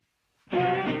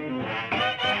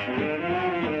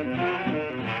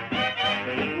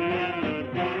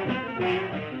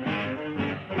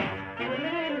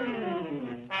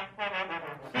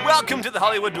Welcome to the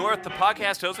Hollywood North, the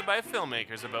podcast hosted by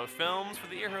filmmakers about films for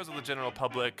the ear holes of the general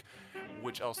public,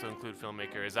 which also include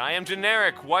filmmakers. I am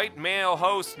generic white male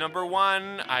host number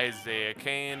one, Isaiah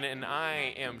Kane, and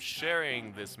I am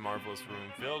sharing this marvelous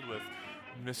room filled with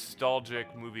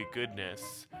nostalgic movie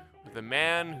goodness with a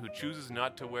man who chooses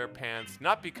not to wear pants,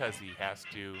 not because he has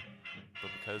to,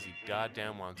 but because he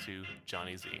goddamn wants to,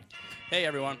 Johnny Z. Hey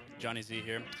everyone, Johnny Z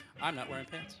here. I'm not wearing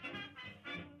pants.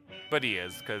 But he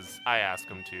is, because I ask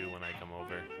him to when I come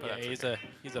over. But Yeah, that's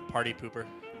he's a party pooper.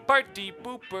 Party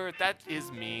pooper, that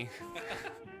is me.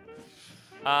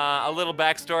 A little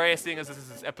backstory, seeing as this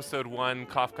is episode 1,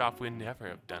 cough cough, we never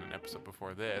have done an episode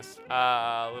before this.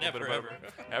 A little bit about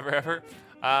ever.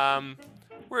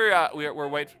 We're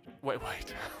white.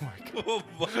 Oh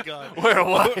my god. We're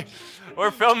white.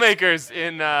 We're filmmakers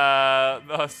in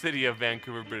the city of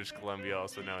Vancouver, British Columbia,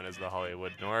 also known as the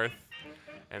Hollywood North.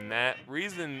 And that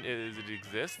reason it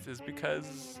exists is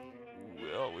because,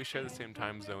 well, we share the same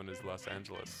time zone as Los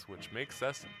Angeles, which makes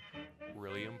us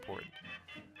really important.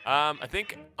 I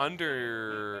think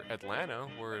under Atlanta,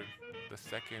 we're the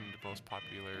second most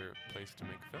popular place to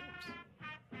make films,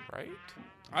 right?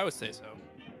 I would say so.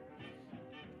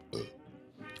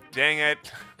 Dang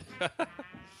it.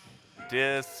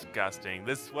 Disgusting.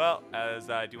 Do you want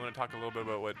to talk a little bit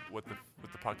about what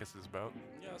the podcast is about?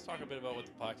 Yeah, let's talk a bit about what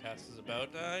the podcast is about.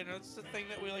 It's the thing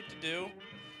that we like to do.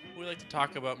 We like to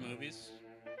talk about movies.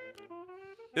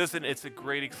 Listen, it's a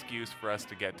great excuse for us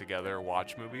to get together and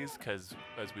watch movies, because,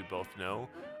 as we both know,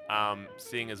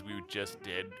 seeing as we just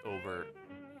did over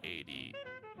 80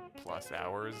 plus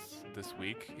hours this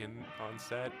week on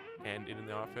set and in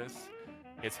the office,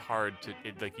 it's hard to,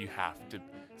 you have to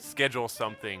schedule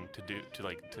something to do,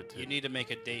 to. You need to make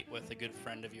a date with a good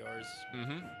friend of yours.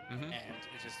 And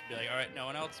it's just be like, all right, no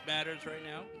one else matters right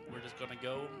now. We're just going to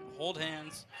go hold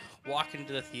hands, walk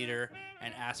into the theater,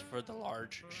 and ask for the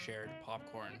large shared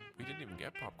popcorn. We didn't even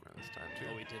get popcorn this time, too.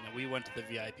 Oh, we didn't. We went to the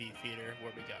VIP theater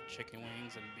where we got chicken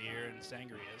wings and beer and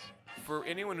sangrias. For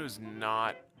anyone who's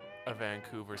not a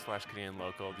Vancouver/Canadian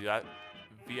local,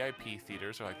 VIP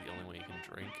theaters are like the only way you can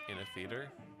drink in a theater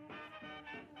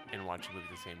and watch a movie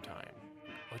at the same time,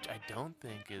 which I don't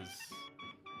think is.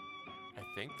 I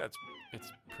think it's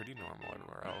pretty normal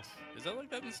everywhere else. Is that like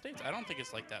that in the States? I don't think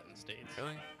it's like that in the States.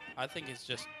 Really? I think it's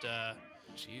just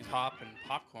Jeez. pop and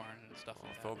popcorn and stuff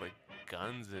like With all that. the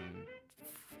guns and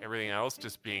everything else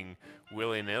just being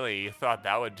willy-nilly, you thought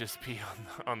that would just be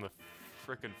on the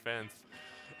frickin' fence.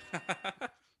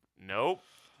 Nope.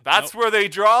 That's where they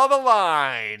draw the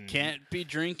line. Can't be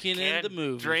drinking in the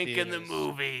movies. Drink in the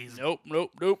movies. Nope.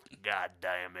 God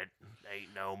damn it.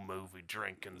 Ain't no movie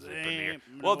drinking zipping here.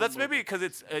 Well, that's maybe because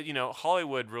it's,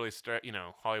 Hollywood really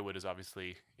Hollywood is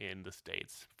obviously in the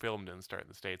States. Film didn't start in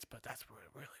the States, but that's where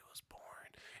it really was born.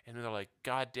 And they're like,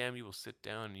 God damn, you will sit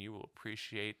down and you will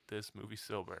appreciate this movie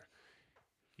sober.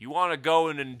 You want to go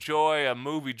and enjoy a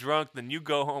movie drunk, then you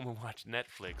go home and watch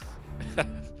Netflix.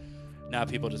 Now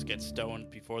people just get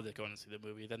stoned before they go in to see the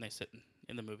movie. Then they sit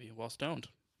in the movie while stoned.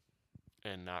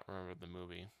 And not remember the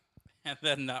movie. And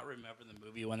then not remember the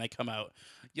movie when they come out.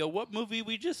 Yo, what movie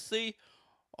we just see?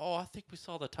 Oh, I think we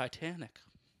saw the Titanic.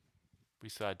 We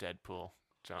saw Deadpool,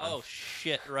 John. Oh,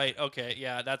 shit. Right. Okay.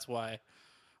 Yeah, that's why.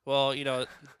 Well,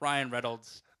 Ryan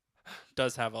Reynolds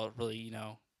does have a really,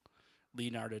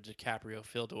 Leonardo DiCaprio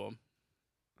feel to him.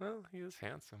 Well, he is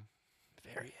handsome.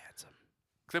 Very handsome.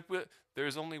 Except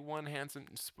there's only one handsome.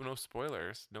 No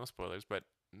spoilers, but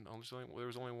there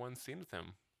was only one scene with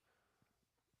him,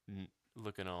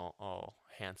 looking all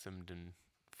handsome and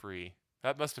free.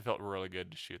 That must have felt really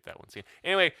good to shoot that one scene.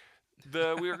 Anyway,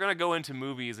 we were gonna go into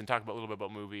movies and talk a little bit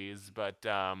about movies, but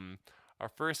our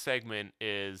first segment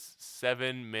is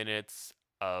 7 minutes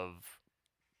of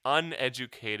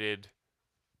uneducated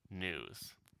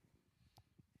news.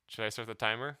 Should I start the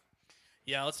timer?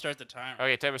 Yeah, let's start the timer.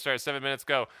 Okay, timer starts. 7 minutes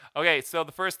go. Okay, so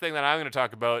the first thing that I'm going to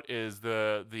talk about is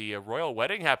the royal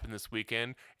wedding happened this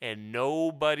weekend, and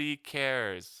nobody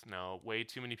cares. No, way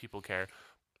too many people care.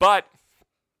 But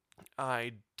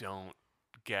I don't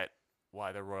get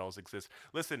why the royals exist.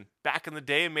 Listen, back in the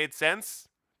day, it made sense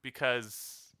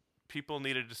because people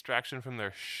needed distraction from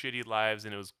their shitty lives,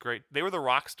 and it was great. They were the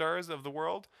rock stars of the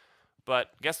world.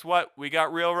 But guess what? We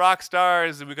got real rock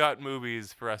stars, and we got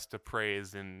movies for us to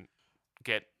praise and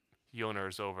get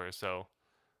yoners over. So,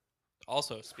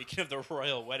 also, speaking of the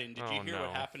royal wedding, did you hear no.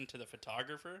 what happened to the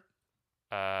photographer?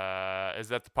 Is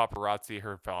that the paparazzi?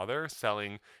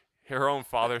 Her own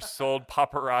father sold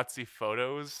paparazzi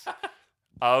photos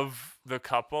of the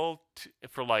couple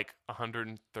for like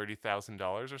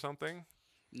 $130,000 or something.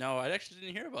 No, I actually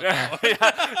didn't hear about that one.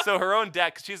 Yeah. So her own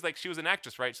dad, cause she was an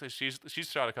actress, right? So she's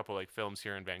shot a couple like films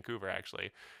here in Vancouver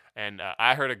actually, and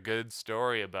I heard a good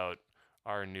story about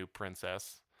our new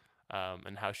princess,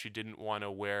 and how she didn't want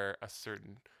to wear a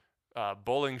certain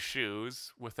bowling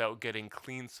shoes without getting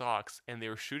clean socks, and they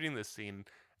were shooting this scene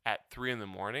at 3 in the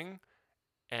morning,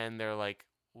 and they're like,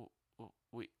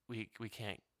 we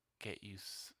can't get you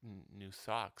new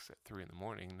socks at 3 in the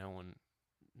morning. No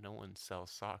one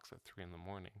sells socks at 3 in the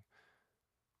morning.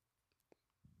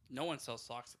 No one sells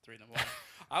socks at 3 in the morning.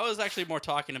 I was actually more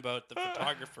talking about the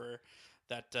photographer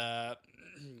that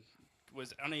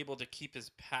was unable to keep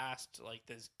his past, like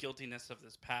this guiltiness of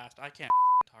this past. I can't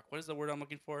talk. What is the word I'm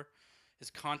looking for? His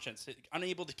conscience.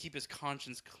 Unable to keep his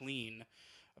conscience clean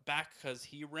back because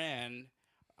he ran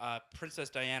Princess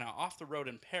Diana off the road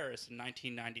in Paris in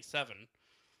 1997.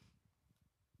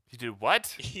 You did what?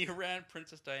 He ran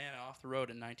Princess Diana off the road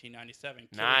in 1997,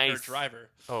 killing Nice. her driver.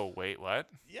 Oh wait, what?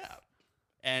 Yeah.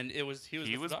 And he was He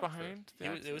the was photographer. behind the It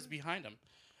was accident? behind him.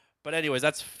 But anyways,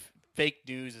 that's fake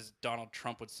news, as Donald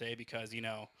Trump would say, because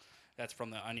that's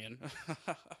from the Onion.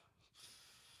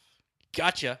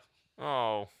 Gotcha.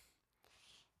 Oh.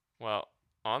 Well,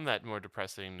 on that more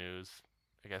depressing news,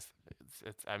 I guess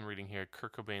I'm reading here,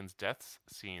 Kurt Cobain's death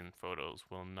scene photos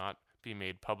will not be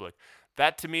made public.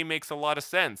 That to me makes a lot of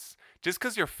sense. Just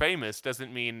because you're famous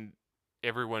doesn't mean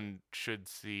everyone should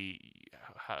see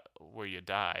where you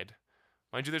died.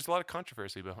 Mind you, there's a lot of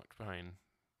controversy behind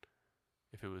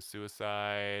if it was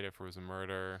suicide, if it was a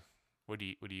murder. What do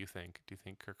you think? Do you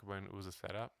think Kurt Cobain was a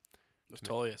setup? It was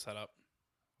totally a setup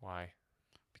Why?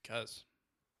 because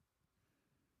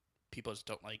people just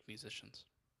don't like musicians.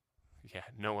 Yeah,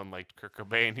 no one liked Kurt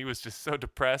Cobain. He was just so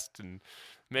depressed and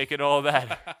making all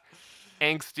that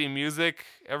angsty music.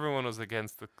 Everyone was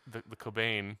against the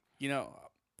Cobain.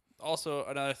 Also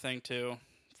another thing too,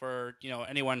 for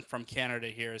anyone from Canada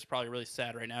here is probably really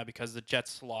sad right now because the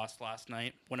Jets lost last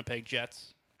night. Winnipeg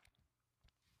Jets.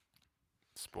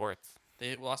 Sports.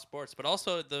 They lost sports, but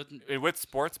also What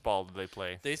sports ball did they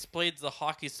play? they played the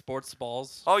hockey sports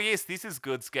balls. Oh yes, this is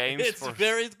good games. It's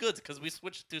very good because we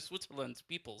switched to Switzerland's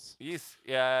peoples. Yes,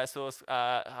 yeah. So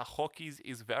hockey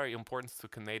is very important to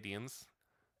Canadians.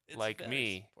 It's Like very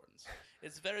me. important.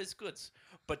 It's very good.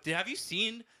 But have you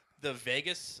seen the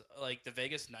Vegas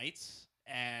Knights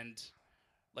and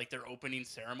like their opening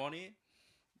ceremony,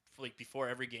 like before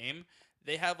every game?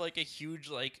 They have like a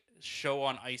huge like show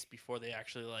on ice before they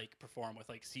actually like perform with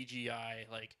like CGI,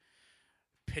 like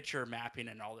picture mapping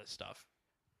and all this stuff.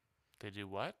 They do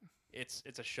what? It's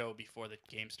a show before the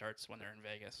game starts when they're in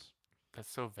Vegas.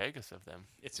 That's so Vegas of them.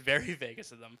 It's very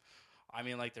Vegas of them. I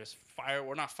mean, like there's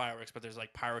not fireworks, but there's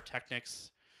like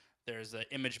pyrotechnics. There's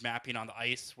image mapping on the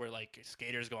ice where like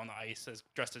skaters go on the ice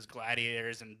dressed as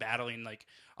gladiators and battling like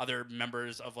other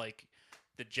members of like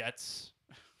the Jets.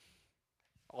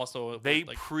 Also, They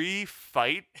like,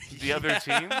 pre-fight the other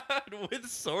team. with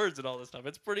swords and all this stuff.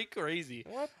 It's pretty crazy.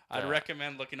 What? I'd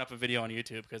recommend looking up a video on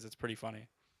YouTube because it's pretty funny.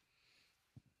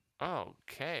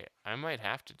 Okay, I might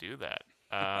have to do that.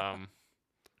 Huh.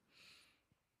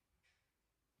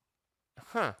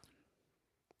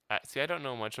 See, I don't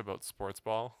know much about sports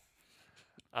ball.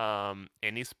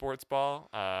 Any sports ball,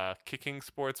 kicking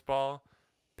sports ball,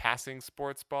 passing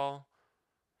sports ball,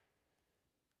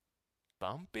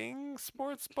 bumping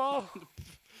sports ball.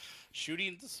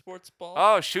 Shooting the sports ball.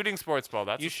 Oh, shooting sports ball.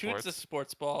 That's you a shoot sport. the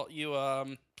sports ball. You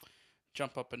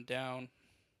jump up and down.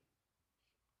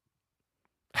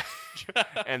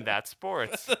 And that's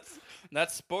sports.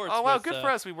 That's sports. Oh wow, with, good for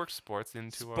us. We worked sports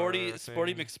into Sporty our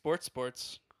Sporty thing.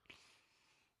 McSports.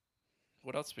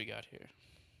 What else we got here?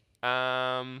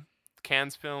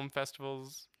 Cannes Film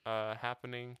Festival's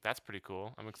happening. That's pretty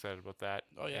cool. I'm excited about that.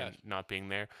 Oh, yeah. And not being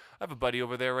there. I have a buddy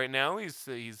over there right now. Here's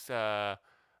a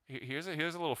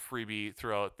little freebie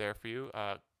throw out there for you.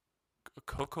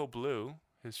 Coco Blue,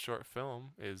 his short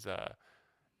film is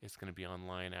going to be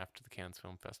online after the Cannes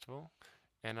Film Festival,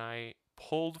 and I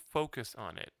pulled focus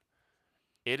on it.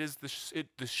 It is the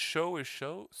show is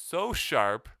so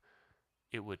sharp,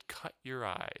 it would cut your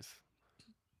eyes.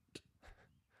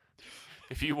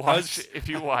 If you watch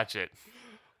it,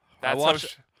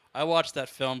 that's I watched that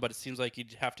film, but it seems like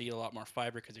you'd have to eat a lot more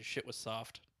fiber because your shit was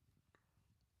soft.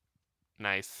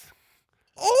 Nice.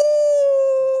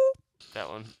 Oh! That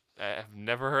one, I've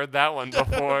never heard that one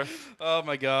before. Oh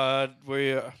my God,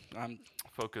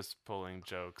 Focus pulling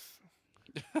jokes.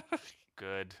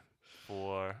 Good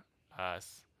for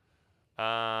us.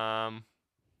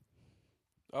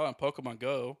 on Pokemon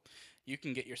Go, you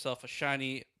can get yourself a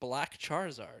shiny black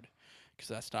Charizard because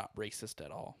that's not racist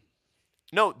at all.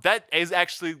 No, that is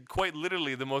actually quite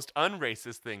literally the most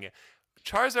unracist thing.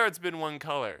 Charizard's been one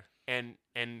color, and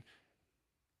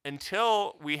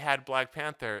until we had Black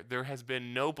Panther, there has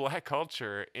been no black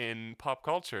culture in pop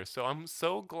culture. So I'm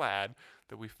so glad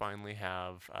that we finally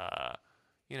have,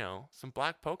 some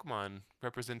black Pokemon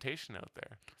representation out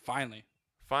there. Finally.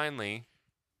 Finally,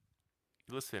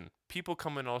 listen, people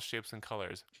come in all shapes and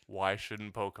colors. Why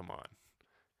shouldn't Pokemon?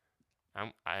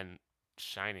 I'm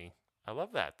shiny. I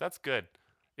love that. That's good.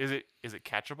 Is it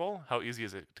catchable? How easy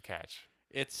is it to catch?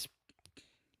 It's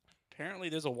apparently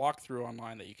there's a walkthrough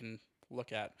online that you can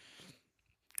look at.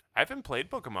 I haven't played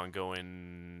Pokemon Go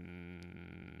in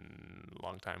a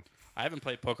long time. I haven't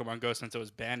played Pokemon Go since it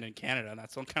was banned in Canada, and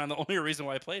that's kind of the only reason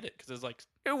why I played it, because it was like...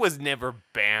 It was never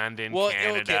banned in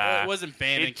Canada. Okay, it wasn't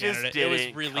banned in just Canada. didn't It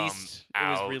was released.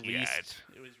 yet.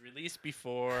 It was released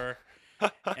before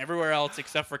everywhere else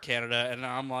except for Canada, and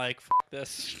I'm like, fuck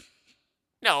this.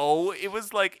 No, it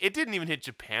was like it didn't even hit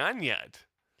Japan yet.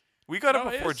 We got No, it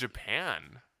it before is.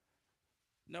 Japan.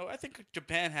 No, I think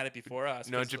Japan had it before us.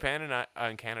 No, 'cause Japan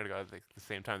and Canada got it at the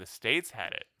same time. The States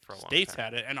had it for a long States time.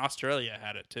 had it, and Australia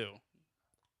had it too.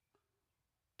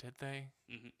 Did they?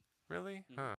 Mhm. Really?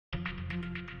 Mhm. Huh.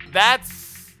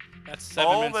 That's That's 7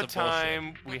 all minutes the of bullshit.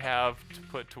 time we have to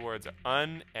put towards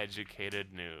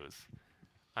uneducated news.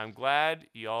 I'm glad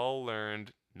y'all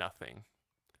learned nothing.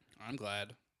 I'm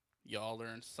glad y'all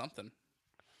learned something.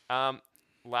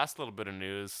 Last little bit of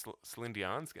news: Celine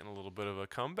Dion's getting a little bit of a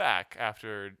comeback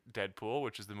after Deadpool,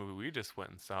 which is the movie we just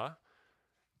went and saw.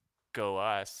 Go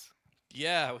us!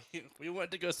 Yeah, we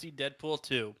went to go see Deadpool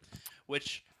 2,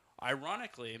 which,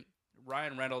 ironically,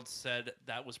 Ryan Reynolds said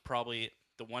that was probably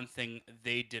the one thing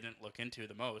they didn't look into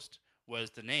the most, was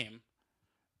the name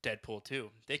Deadpool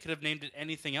 2. They could have named it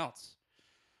anything else.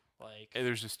 Like,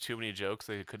 There's just too many jokes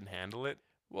they couldn't handle it.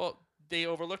 well, they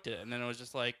overlooked it, and then it was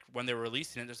just like, when they were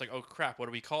releasing it, just like, oh crap, what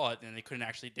do we call it? And they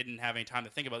didn't have any time to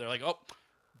think about it. They're like, oh,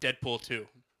 Deadpool 2.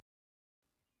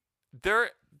 Their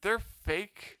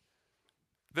fake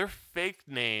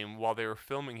name while they were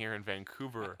filming here in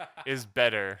Vancouver is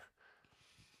better.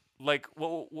 Like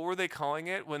what were they calling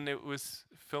it when it was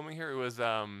filming here? It was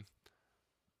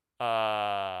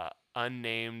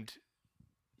unnamed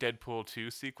Deadpool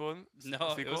 2 sequel.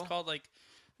 No, it was called like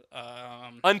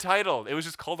Untitled. It was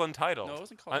just called Untitled. no, it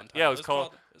wasn't called Untitled. Yeah, it was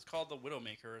called. It was called The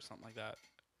Widowmaker or something like that.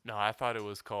 No, I thought it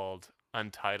was called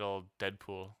Untitled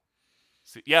Deadpool.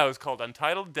 Yeah, it was called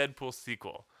Untitled Deadpool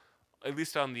sequel. At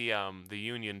least on the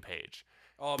Union page.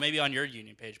 Oh, maybe on your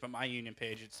Union page, but my Union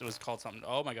page it was called something.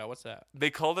 Oh my god, what's that?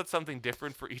 They called it something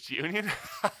different for each union.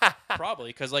 Probably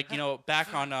because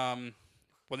back on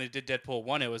when they did Deadpool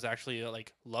 1, it was actually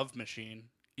like Love Machine.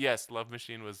 Yes, Love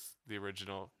Machine was the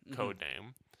original code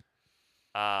name.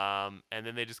 And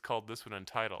then they just called this one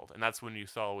Untitled, and that's when you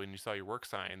saw your work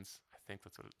signs. I think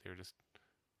that's what they were just.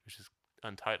 It was just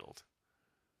Untitled.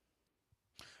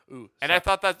 Ooh, and I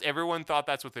thought that everyone thought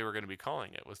that's what they were going to be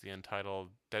calling it, was the Untitled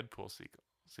Deadpool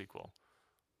sequel,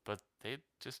 but they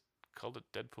just called it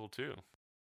Deadpool 2.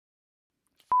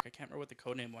 I can't remember what the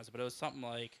code name was, but it was something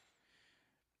like.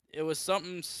 It was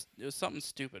something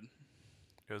stupid.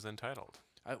 It was Untitled.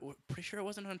 I'm pretty sure it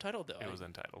wasn't Untitled though. It was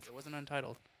Untitled. It wasn't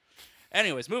Untitled.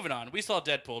 Anyways, moving on. We saw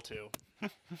Deadpool 2.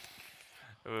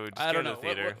 I don't know.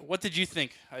 What did you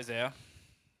think, Isaiah?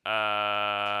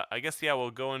 I guess we'll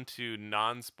go into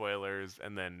non-spoilers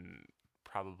and then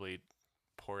probably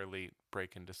poorly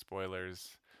break into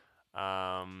spoilers.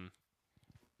 What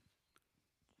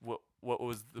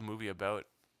was the movie about,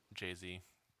 Jay-Z,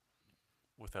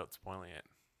 without spoiling it?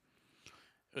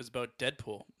 It was about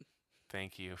Deadpool.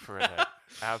 Thank you for that.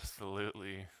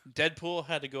 Absolutely. Deadpool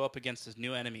had to go up against his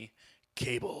new enemy,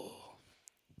 Cable,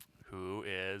 who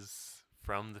is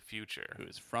from the future. Who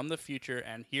is from the future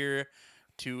and here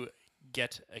to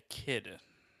get a kid.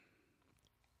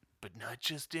 But not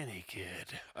just any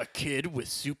kid. A kid with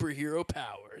superhero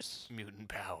powers. Mutant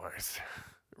powers.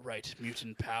 Right,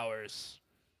 mutant powers.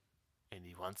 And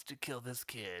he wants to kill this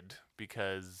kid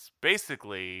because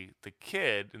basically the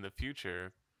kid in the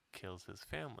future kills his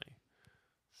family.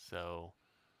 So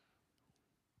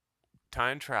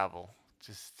time travel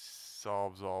just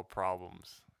solves all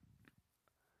problems.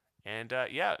 And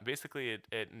basically it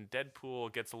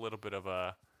Deadpool gets a little bit of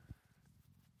a...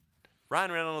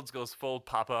 Ryan Reynolds goes full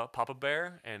Papa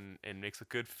Bear and makes a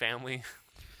good family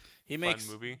fun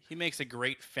movie. He makes a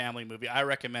great family movie. I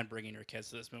recommend bringing your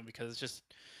kids to this movie because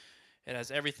it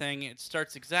has everything. It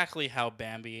starts exactly how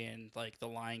Bambi and like The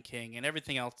Lion King and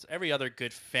everything else, every other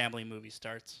good family movie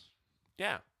starts.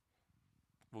 Yeah.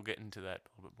 We'll get into that a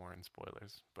little bit more in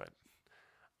spoilers, but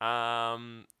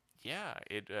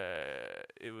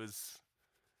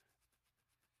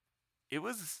it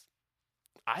was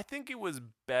I think it was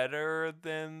better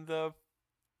than the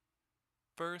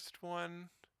first one.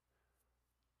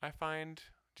 I find.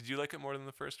 Did you like it more than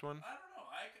the first one? I don't know.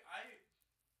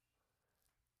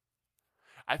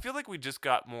 I feel like we just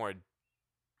got more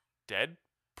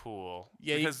Deadpool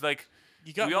Yeah, because like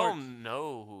you got we more. all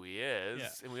know who he is Yeah.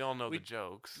 and we all know We- the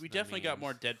jokes. We the definitely got more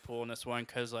memes. Deadpool in this one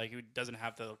because like it doesn't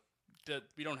have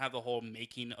we don't have the whole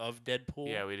making of Deadpool.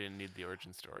 Yeah, we didn't need the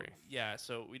origin story. Yeah,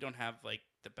 so we don't have like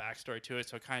the backstory to it,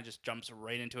 so it kind of just jumps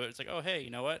right into it. It's like, oh hey,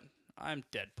 you know what? I'm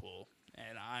Deadpool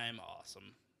and I'm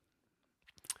awesome.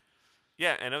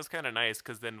 Yeah, and it was kind of nice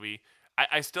because then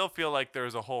I still feel like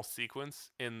there's a whole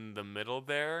sequence in the middle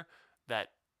there that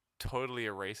totally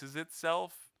erases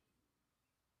itself,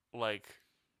 like,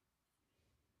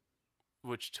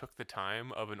 which took the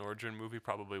time of an origin movie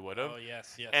probably would have. Oh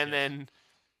yes, yes. And yes. then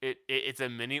it's a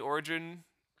mini origin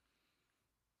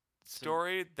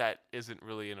story that isn't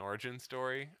really an origin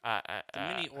story. It's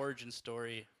a mini origin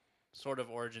story, sort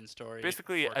of origin story.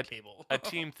 Basically for Cable. a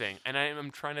team thing. And I'm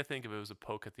trying to think if it was a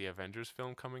poke at the Avengers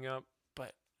film coming up,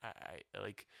 but I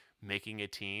like making a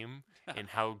team and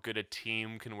how good a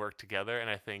team can work together, and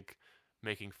I think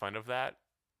making fun of that.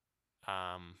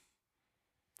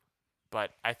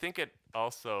 But I think it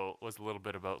also was a little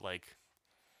bit about like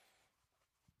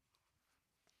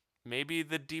maybe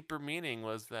the deeper meaning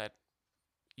was that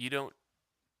you don't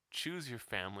choose your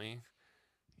family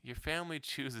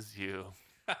chooses you.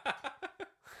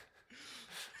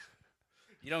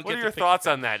 You don't. What get are to your pick thoughts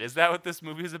on that? Is that what this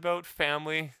movie is about?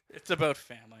 Family? It's about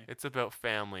family. It's about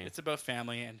family. It's about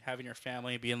family and having your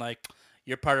family being like,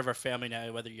 you're part of our family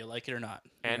now, whether you like it or not.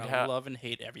 And love and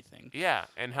hate everything. Yeah,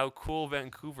 and how cool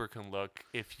Vancouver can look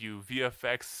if you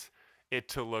VFX it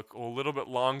to look a little bit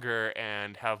longer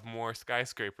and have more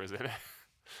skyscrapers in it.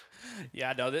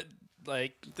 Yeah, no,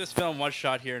 this film was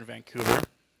shot here in Vancouver.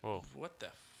 Whoa. What the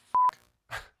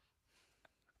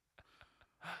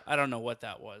I don't know what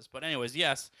that was. But anyways,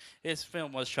 yes, this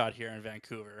film was shot here in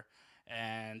Vancouver.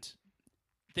 And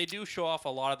they do show off a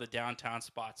lot of the downtown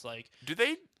spots. Like,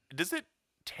 Does it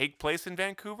take place in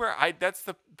Vancouver? That's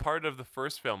the part of the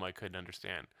first film I couldn't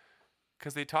understand.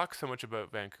 Cuz they talk so much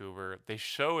about Vancouver. They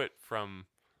show it from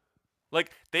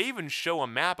like they even show a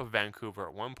map of Vancouver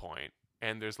at one point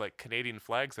and there's like Canadian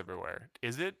flags everywhere.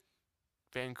 Is it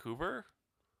Vancouver?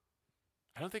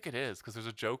 I don't think it is because there's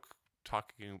a joke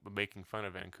making fun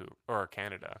of Vancouver or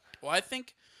Canada. well, I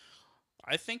think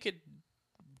it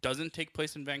doesn't take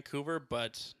place in Vancouver,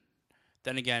 but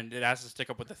then again, it has to stick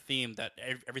up with the theme that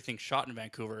everything shot in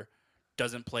Vancouver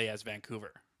doesn't play as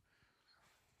Vancouver.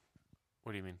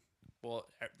 What do you mean? Well,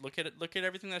 look at it. Look at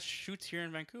everything that shoots here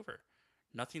in Vancouver.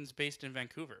 Nothing's based in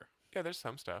Vancouver. Yeah, there's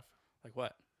some stuff. Like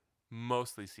what?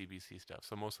 Mostly CBC stuff,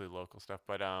 so mostly local stuff.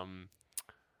 But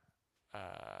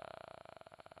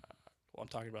Well, I'm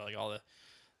talking about like all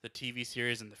the TV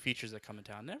series and the features that come in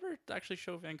town. Never actually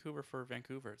show Vancouver for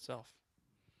Vancouver itself.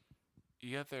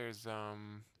 yeah, there's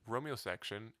Romeo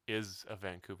Section is a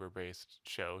Vancouver-based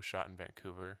show shot in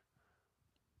Vancouver.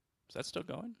 Is that still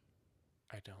going?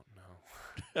 I don't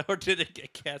know. Or did it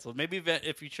get canceled? Maybe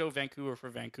if you show Vancouver for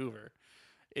Vancouver,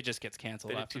 it just gets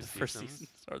canceled They did after 2 the first seasons. season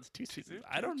or the two seasons. Two-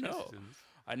 I don't two know. seasons.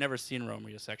 I've never seen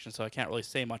Romeo Section, so I can't really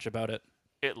say much about it.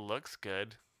 It looks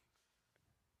good.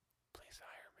 Please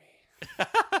hire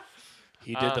me.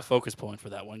 He did the focus point for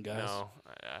that one, guys. No,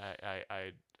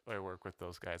 I work with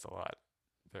those guys a lot.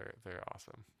 They're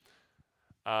awesome.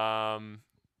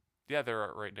 Yeah,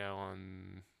 they're right now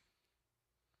on.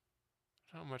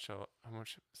 I don't know how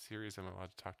much series I'm allowed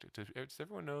to talk to. Does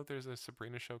everyone know there's a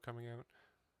Sabrina show coming out?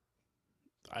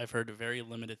 I've heard very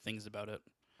limited things about it.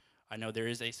 I know there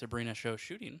is a Sabrina show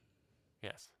shooting.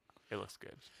 Yes, it looks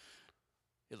good.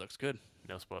 It looks good.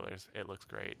 No spoilers. It looks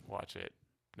great. Watch it.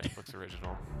 Netflix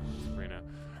original. Sabrina.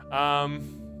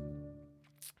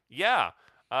 Yeah.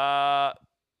 Yeah.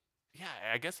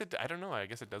 I guess it. I don't know. I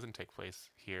guess it doesn't take place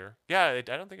here. Yeah. I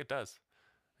don't think it does.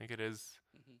 I think it is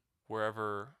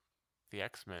wherever the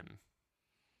X-Men.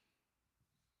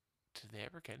 Did they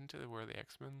ever get into where the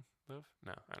X-Men live?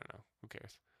 No, I don't know. Who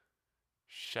cares?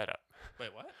 Shut up.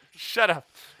 Wait, what? Shut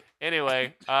up.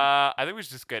 Anyway, I think we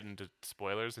should just get into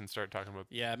spoilers and start talking about.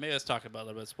 Yeah, maybe let's talk about a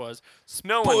little bit of spoilers.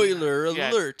 No one- Spoiler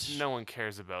Yeah, alert! no one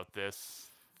cares about this.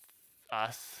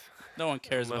 Us. No one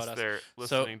cares unless about us. they're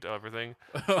listening to everything.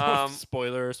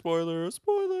 Spoiler, spoilers.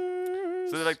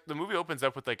 So like the movie opens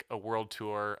up with like a world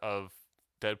tour of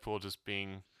Deadpool just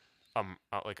being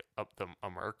like up the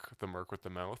merc with the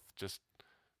mouth, just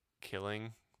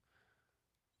killing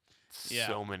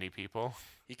so many people.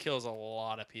 He kills a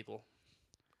lot of people.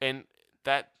 And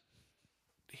that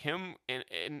him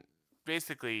and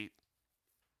basically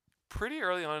pretty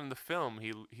early on in the film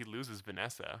he loses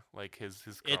Vanessa, like his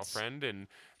It's girlfriend, and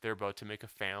they're about to make a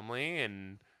family,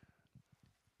 and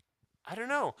I don't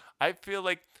know. I feel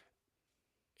like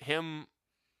him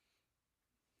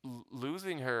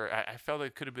losing her, I felt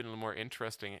it could have been a little more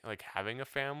interesting, like having a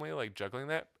family, like juggling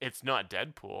that. It's not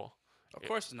Deadpool. of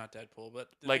course it's not Deadpool, but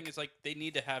the Like, thing is like they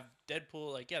need to have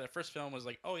Deadpool. Like the first film was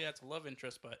like, oh yeah, it's a love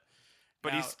interest, but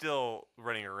but now, he's still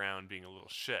running around being a little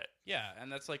shit. yeah,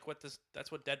 and that's like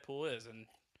that's what Deadpool is, and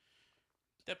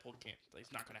Deadpool can't.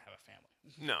 He's not gonna have a family.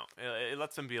 No, it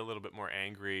lets him be a little bit more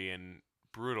angry and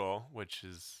brutal, which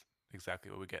is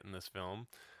exactly what we get in this film.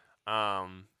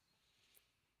 Um,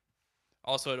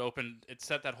 Also, it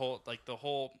set that whole like the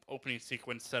whole opening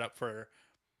sequence set up for,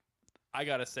 I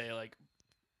gotta say, like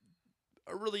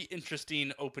a really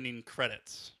interesting opening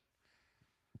credits.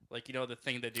 Like the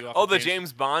thing they do. Off Oh, of the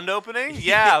James Bond opening?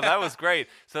 Yeah, that was great.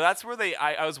 So that's where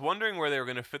I was wondering where they were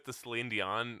going to fit the Celine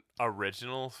Dion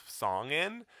original song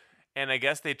in. And I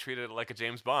guess they treated it like a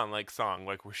James Bond like song,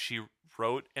 like where she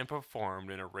wrote and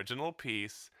performed an original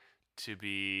piece to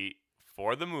be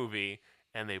for the movie,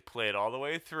 and they play it all the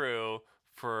way through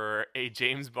for a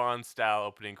James Bond style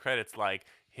opening credits, like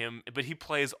him. But he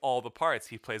plays all the parts.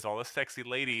 He plays all the sexy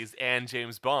ladies and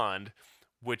James Bond,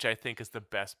 which I think is the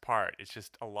best part. It's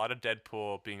just a lot of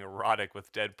Deadpool being erotic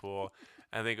with Deadpool.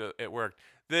 I think it worked.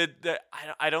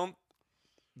 I don't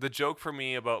the joke for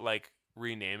me about like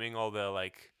renaming all the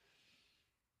like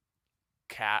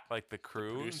the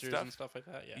crew producers and stuff. like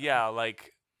that. Yeah. Yeah,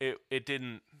 like it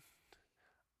didn't.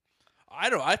 I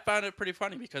don't know. I found it pretty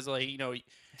funny because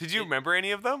Did you remember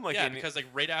any of them? Like yeah, because like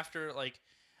right after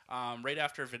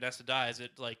Vanessa dies,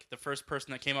 it like the first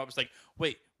person that came up was like,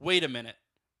 wait a minute.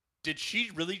 Did she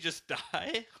really just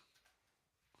die?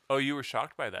 Oh, you were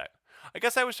shocked by that. I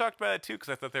guess I was shocked by that too because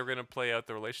I thought they were gonna play out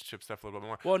the relationship stuff a little bit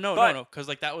more. Well, no, because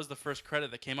like that was the first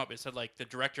credit that came up. It said like the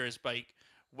director is like,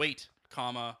 wait,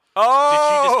 comma.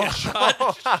 Oh, did she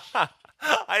just get shot?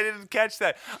 I didn't catch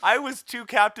that. I was too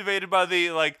captivated by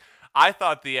the like. I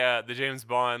thought the James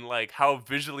Bond like how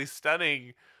visually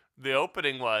stunning the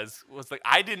opening was like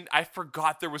I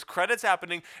forgot there was credits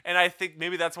happening, and I think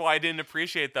maybe that's why I didn't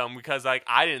appreciate them because like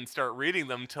I didn't start reading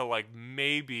them till like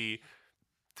maybe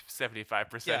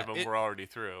 75% of them were already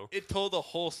through. It told the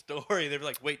whole story. They were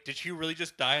like, wait, did she really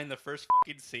just die in the first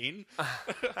fucking scene?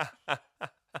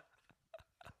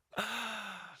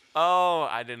 Oh,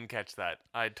 I didn't catch that.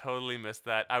 I totally missed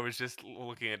that. I was just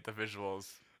looking at the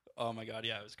visuals. Oh my god,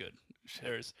 yeah, it was good.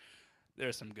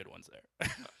 There's some good ones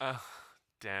there.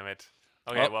 Damn it.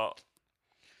 Okay, well,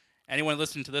 anyone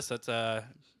listening to this that's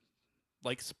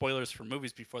like spoilers for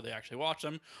movies before they actually watch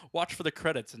them, watch for the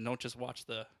credits and don't just watch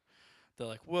the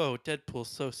like, whoa, Deadpool's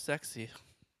so sexy.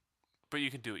 But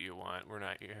you can do what you want. We're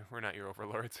not your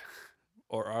overlords.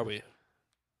 Or are we?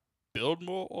 Build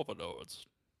more overlords.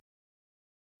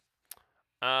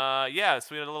 Yeah,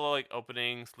 so we had a little like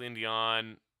opening, Celine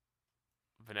Dion,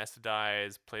 Vanessa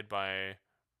dies, played by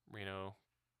Reno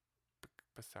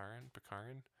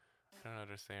Bakarin. I don't know how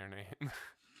to say her name.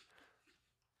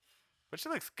 But she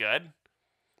looks good.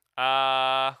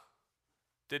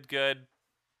 Did good.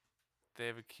 They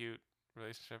have a cute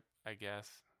relationship, I guess.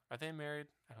 Are they married?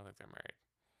 I don't think they're married.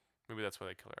 Maybe that's why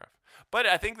they kill her off. But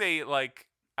I think they like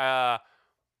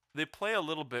they play a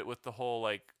little bit with the whole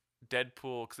like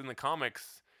Deadpool, because in the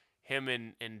comics, him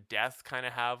and Death kind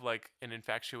of have like an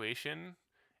infatuation,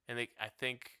 and I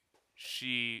think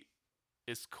she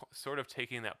is sort of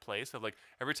taking that place of like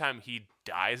every time he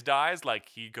dies, like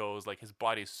he goes like his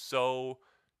body's so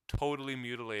totally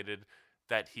mutilated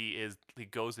that he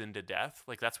goes into death.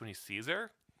 Like that's when he sees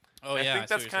her. Oh and yeah, I think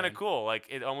that's kind of cool. Like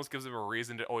it almost gives him a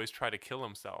reason to always try to kill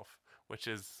himself, which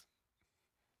is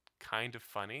kind of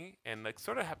funny and like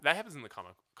sort of that happens in the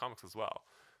comics as well.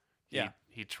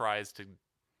 He tries to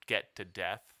get to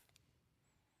death,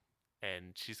 and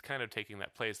she's kind of taking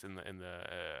that place in the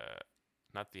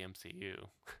not the MCU,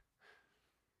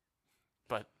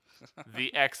 but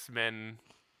the X-Men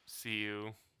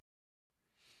CU.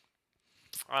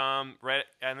 Right,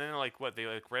 and then like what they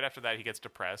like right after that he gets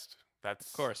depressed. That's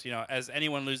of course, as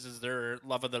anyone loses their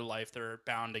love of their life, they're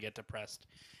bound to get depressed.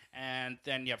 And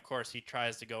then of course he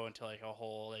tries to go into like a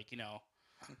whole like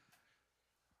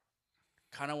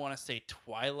kind of want to say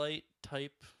Twilight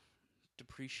type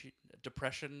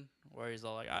depression where he's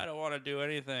all like, I don't want to do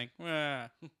anything. And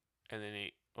then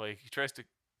he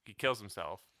kills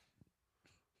himself.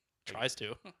 Tries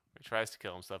to. He tries to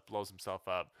kill himself, blows himself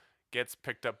up, gets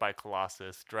picked up by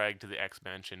Colossus, dragged to the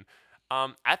X-Mansion.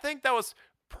 I think that was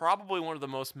probably one of the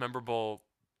most memorable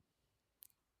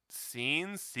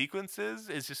sequences,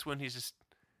 is just when he's just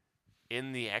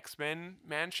in the X-Men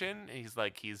mansion.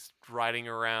 He's riding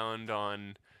around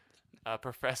on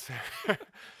Professor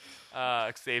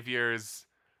Xavier's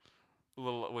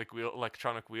little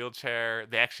electronic wheelchair.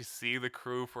 They actually see the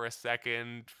crew for a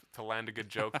second to land a good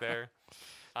joke there.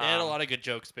 They had a lot of good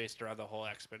jokes based around the whole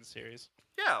X-Men series.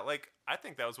 Yeah, I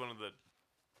think that was one of the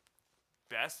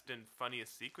best and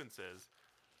funniest sequences.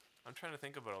 I'm trying to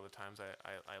think about all the times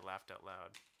I laughed out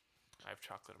loud. I have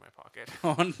chocolate in my pocket.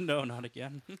 Oh no, not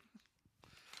again.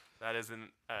 That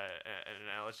isn't an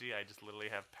analogy. I just literally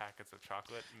have packets of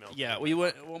chocolate milk. Yeah, we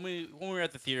went when we were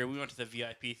at the theater. We went to the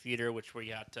VIP theater, which we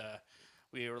got.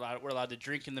 We're allowed to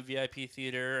drink in the VIP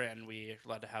theater, and we're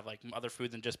allowed to have like other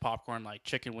food than just popcorn, like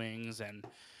chicken wings and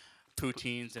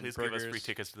poutines and Please burgers. give us free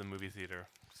tickets to the movie theater,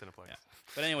 Cineplex. Yeah.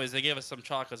 But anyways, they gave us some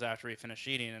chocolates after we finished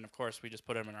eating, and of course we just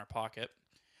put them in our pocket.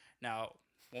 Now,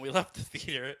 when we left the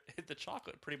theater, the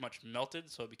chocolate pretty much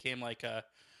melted, so it became like a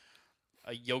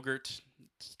yogurt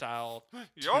style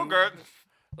Yogurt. tube.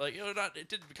 Like it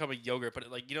didn't become a yogurt, but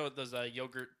those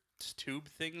yogurt tube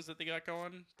things that they got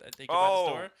going that they could buy at the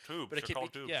store. Tubes. But They're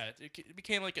called tubes. Yeah, it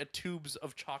became like a tubes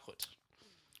of chocolate.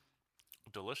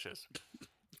 Delicious.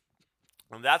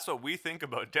 And that's what we think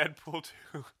about Deadpool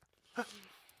 2.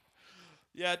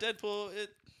 Yeah, Deadpool.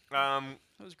 It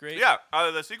was great. Yeah,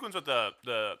 the sequence with the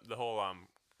whole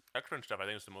X-Men stuff, I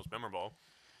think is the most memorable.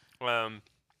 And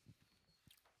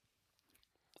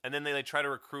then they try to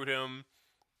recruit him.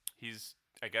 He's,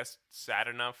 I guess, sad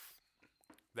enough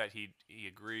that he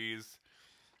agrees.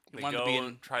 They go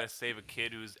and try to save a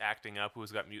kid who's acting up,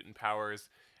 who's got mutant powers,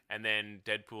 and then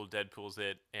Deadpools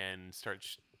it and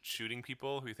starts shooting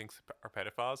people who he thinks are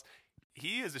pedophiles.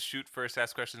 He is a shoot first,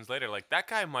 ask questions later. Like, that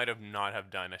guy might have not have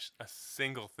done a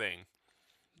single thing.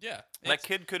 Yeah. That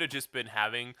kid could have just been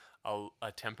having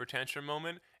a temper tantrum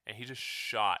moment, and he just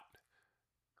shot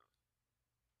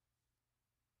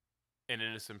an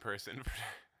innocent person.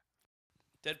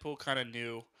 Deadpool kind of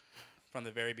knew from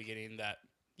the very beginning that,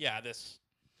 yeah, this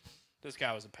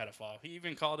guy was a pedophile. He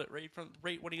even called it right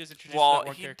when he was introduced to that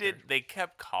one character. Did. They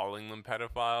kept calling them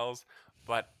pedophiles,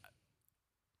 but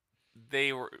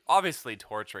they were obviously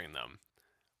torturing them.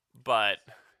 But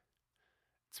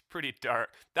it's pretty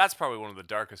dark. That's probably one of the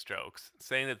darkest jokes,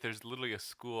 saying that there's literally a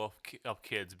school of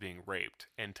kids being raped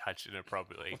and touched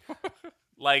inappropriately.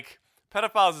 Like,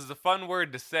 pedophiles is a fun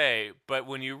word to say, but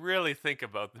when you really think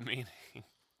about the meaning,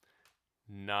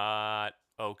 not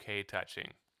okay touching.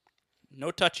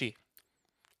 No touchy.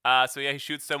 So yeah, he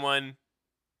shoots someone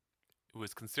who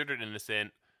was considered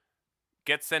innocent,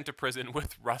 gets sent to prison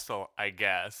with Russell, I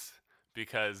guess,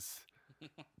 because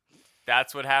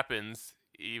that's what happens.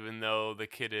 Even though the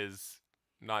kid is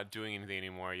not doing anything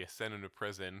anymore, you send him to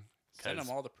prison. Send them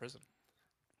all to prison.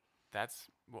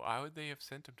 Why would they have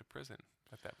sent him to prison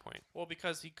at that point? Well,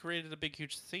 because he created a big,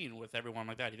 huge scene with everyone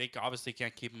like that. They obviously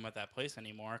can't keep him at that place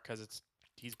anymore because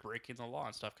he's breaking the law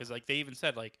and stuff. Because they even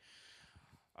said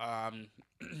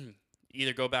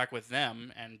either go back with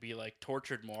them and be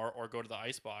tortured more, or go to the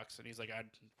icebox. And he's like, I'd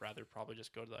rather probably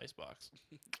just go to the icebox.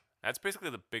 That's basically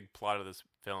the big plot of this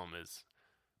film, is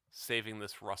saving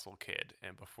this Russell kid,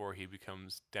 and before he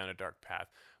becomes down a dark path.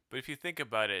 But if you think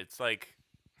about it, it's like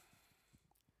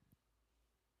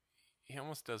he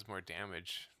almost does more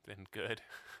damage than good.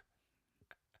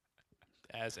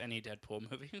 As any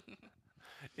Deadpool movie.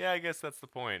 Yeah, I guess that's the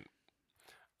point.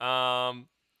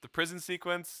 The prison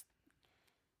sequence.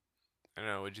 I don't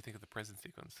know. What did you think of the prison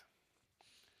sequence?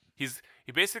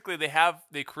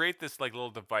 They create this little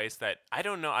device that I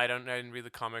don't know. I didn't read the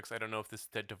comics. I don't know if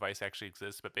that device actually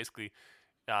exists, but basically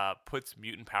puts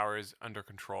mutant powers under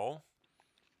control.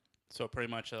 So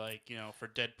pretty much for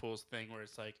Deadpool's thing, where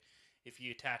it's if he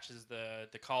attaches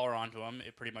the collar onto him,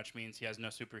 it pretty much means he has no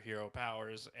superhero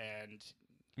powers and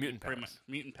mutant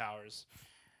powers,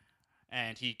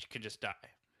 and he can just die.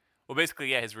 Well,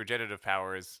 basically, yeah, his regenerative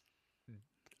powers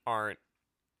aren't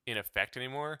in effect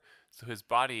anymore, so his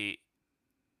body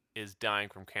is dying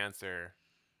from cancer,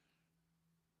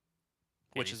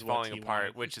 which is falling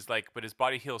apart. Which is but his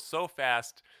body heals so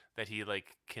fast that he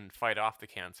can fight off the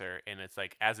cancer, and it's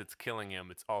as it's killing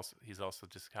him, he's also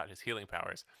just got his healing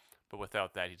powers. But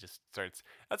without that, he just starts.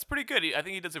 That's pretty good. I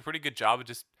think he does a pretty good job of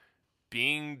just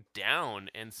being down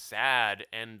and sad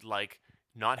and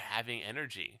not having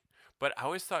energy. But I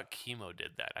always thought chemo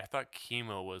did that. I thought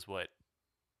chemo was what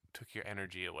took your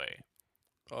energy away.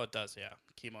 Oh, it does, yeah.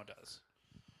 Chemo does.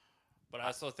 But I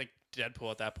also think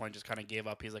Deadpool at that point just kind of gave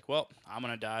up. He's like, well, I'm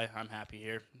going to die. I'm happy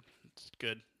here. It's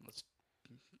good.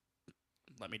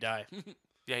 Let me die.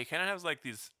 Yeah, he kind of has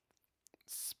these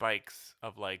spikes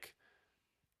of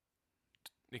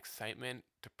excitement,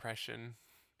 depression,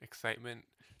 excitement,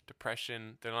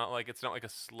 depression. They're not like it's not like a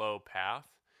slow path.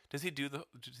 Does he do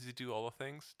all the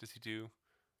things? He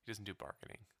doesn't do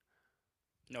bargaining.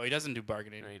 No, he doesn't do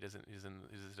bargaining. No, he just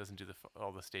doesn't do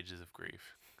all the stages of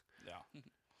grief. Yeah.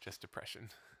 Just depression.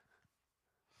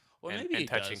 Well, and maybe he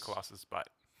touching does. Colossus' butt.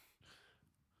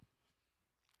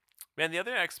 Man, the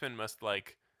other X-Men must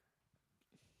like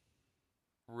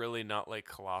really not like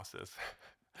Colossus.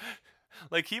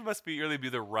 Like he must really be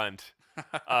the runt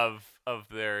of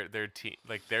their team,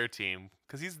 like their team,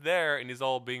 because he's there and he's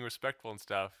all being respectful and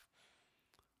stuff.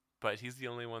 But he's the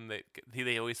only one that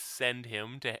they always send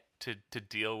him to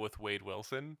deal with Wade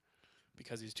Wilson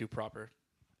because he's too proper.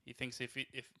 He thinks if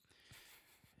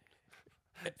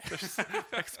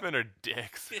X-Men are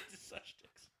dicks. It's such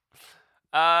dicks.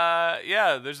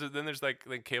 Yeah. There's like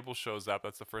Cable shows up.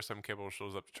 That's the first time Cable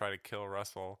shows up to try to kill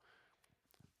Russell,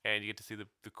 and you get to see the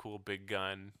cool big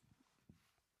gun,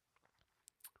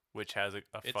 which has a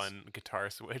fun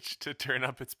guitar switch to turn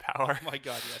up its power. Oh my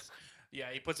god, yes. Yeah,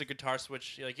 he puts a guitar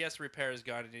switch. Like he has to repair his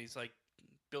gun, and he's like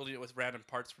building it with random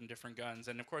parts from different guns.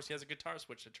 And of course, he has a guitar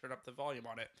switch to turn up the volume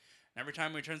on it. And every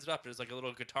time he turns it up, there's like a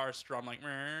little guitar strum, like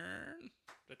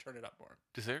to turn it up more.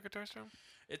 Is there a guitar strum?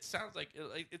 It sounds like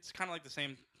it's kind of like the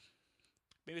same.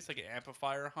 Maybe it's like an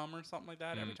amplifier hum or something like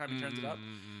that. Every time he turns it up,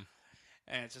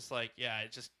 and it's just like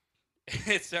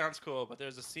it sounds cool. But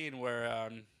there's a scene where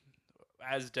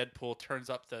as Deadpool turns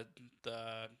up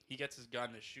he gets his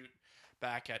gun to shoot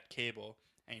back at Cable,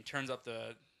 and he turns up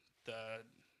the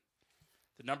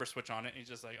number switch on it, and he's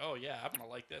just like, oh yeah, I'm gonna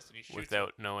like this, and he shoots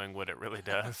without knowing what it really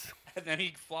does. And then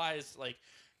he flies, like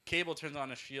Cable turns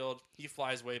on a shield, he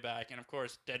flies way back, and of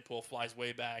course Deadpool flies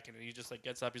way back, and he just like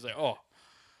gets up, he's like, oh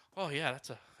yeah,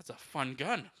 that's a fun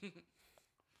gun.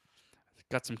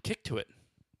 Got some kick to it.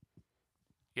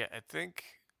 Yeah, I think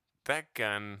that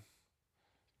gun.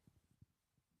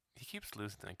 He keeps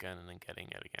losing that gun and then getting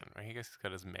it again, right? I guess he's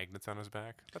got his magnets on his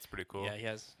back. That's pretty cool. Yeah, he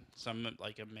has some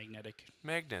like a magnetic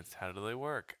magnets. How do they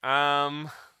work? But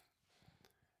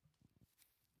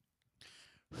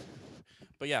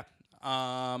yeah,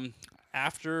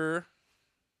 after.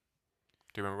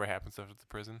 Do you remember what happens after the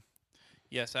prison?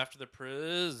 Yes, after the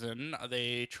prison,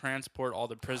 they transport all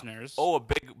the prisoners. Oh, a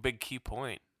big key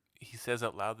point. He says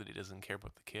out loud that he doesn't care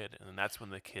about the kid, and that's when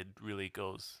the kid really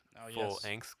goes full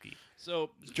angsty.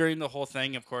 So during the whole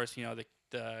thing, of course, you know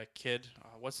the kid.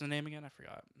 What's the name again? I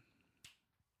forgot.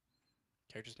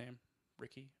 Character's name,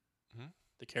 Ricky. Hmm?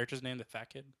 The character's name, the fat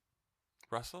kid.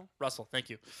 Russell. Thank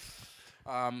you.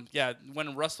 Yeah,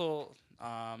 when Russell,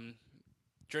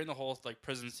 during the whole like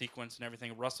prison sequence and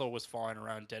everything, Russell was following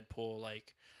around Deadpool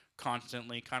like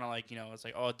constantly, kind of like, you know, it's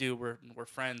like, oh dude, we're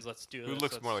friends, let's do this. Who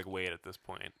looks more like Wade at this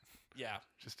point? Yeah,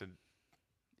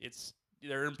 it's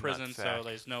they're in prison, so sack.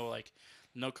 there's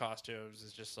no costumes.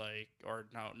 It's just like, or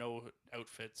no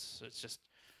outfits. It's just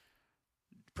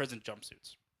prison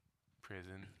jumpsuits.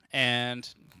 Prison.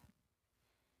 And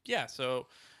yeah, so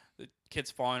the kid's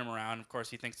following him around. Of course,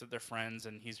 he thinks that they're friends,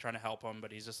 and he's trying to help him,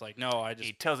 but he's just like, no,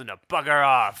 He tells him to bugger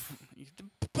off.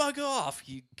 Bug off,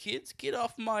 you kids! Get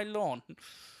off my lawn.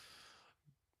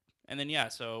 And then yeah,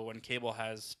 so when Cable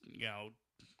has, you know,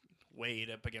 Wade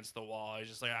up against the wall, he's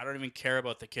just like, I don't even care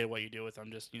about the kid, what you do with him,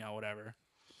 just, you know, whatever.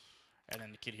 And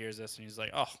then the kid hears this and he's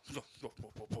like, oh.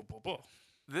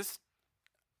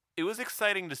 It was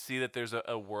exciting to see that there's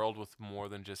a world with more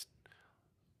than just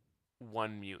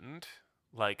one mutant.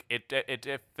 Like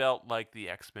it felt like the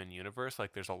X-Men universe.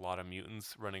 Like there's a lot of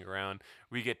mutants running around.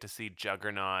 We get to see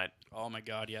Juggernaut. Oh my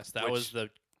god, yes, that was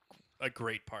a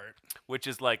great part. Which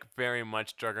is like very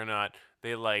much Juggernaut.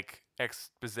 They like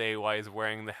expose why he's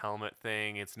wearing the helmet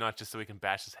thing. It's not just so he can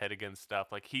bash his head against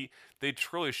stuff. Like they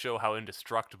truly show how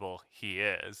indestructible he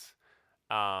is.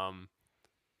 I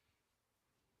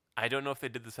don't know if they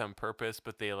did this on purpose,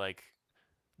 but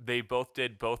they both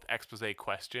did both expose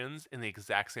questions in the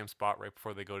exact same spot right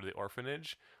before they go to the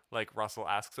orphanage. Like Russell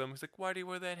asks him, he's like, "Why do you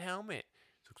wear that helmet?"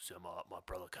 He's like, "My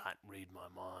brother can't read my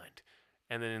mind."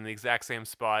 And then in the exact same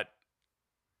spot,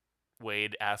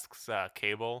 Wade asks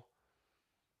Cable,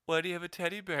 "Why do you have a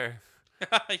teddy bear?"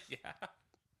 Yeah.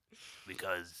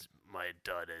 Because my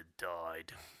daughter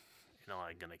died. And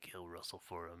I'm gonna kill Russell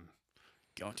for him.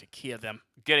 Going to kill them.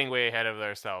 Getting way ahead of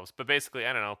ourselves. But basically,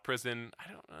 I don't know, prison,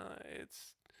 I don't know,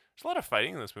 there's a lot of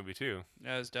fighting in this movie too.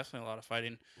 Yeah, there's definitely a lot of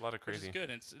fighting. A lot of crazy. Which is good.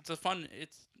 It's a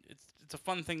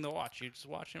fun thing to watch. You just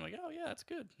watch and you're like, oh yeah, it's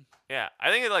good. Yeah,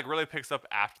 I think it like really picks up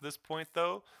after this point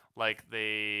though. Like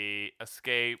they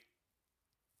escape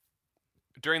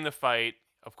during the fight.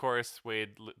 Of course,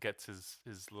 Wade gets his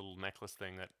little necklace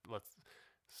thing that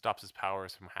stops his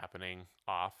powers from happening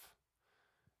off,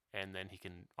 and then he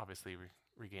can obviously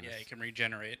regain. Yeah, he can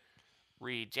regenerate.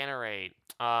 regenerate.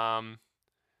 And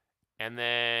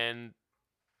then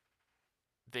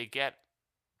they get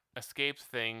escapes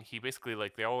thing. He basically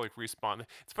like they all like respawn.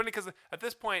 It's funny because at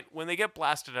this point when they get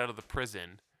blasted out of the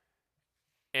prison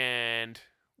and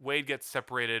Wade gets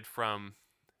separated from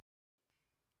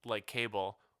like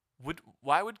Cable,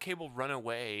 why would Cable run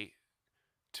away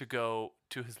to go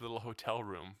to his little hotel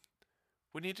room?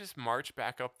 Wouldn't he just march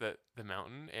back up the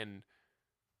mountain and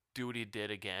do what he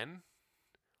did again?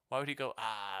 Why would he go,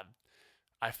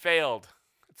 I failed?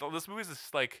 So this movie's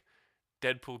just like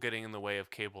Deadpool getting in the way of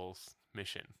Cable's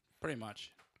mission. Pretty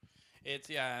much. It's,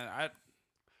 yeah,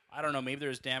 I don't know, maybe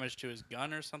there's damage to his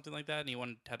gun or something like that, and he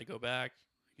had to go back.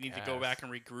 He needs to go back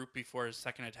and regroup before his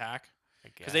second attack.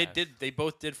 Because they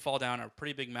both did fall down a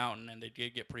pretty big mountain, and they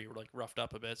did get pretty like roughed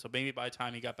up a bit. So maybe by the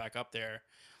time he got back up there,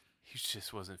 he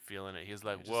just wasn't feeling it. He was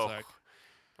like, "Whoa,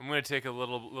 I'm gonna take a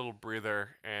little breather,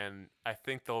 and I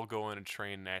think they'll go on a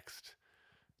train next.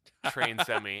 Train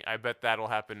semi. I bet that'll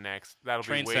happen next. That'll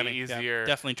be way easier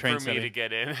definitely train for me to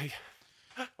get in."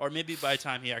 Or maybe by the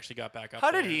time he actually got back up.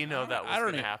 How did he know that was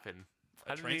going to happen?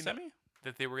 How did he know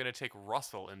that they were going to take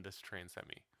Russell in this train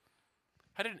semi?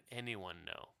 How did anyone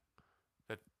know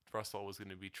that Russell was going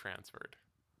to be transferred?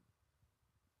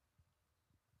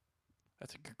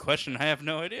 That's a good question. I have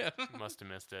no idea. Must have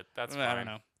missed it. That's fine. I don't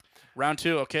know. Round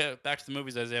 2. Okay, back to the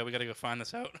movies, Isaiah. We got to go find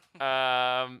this out.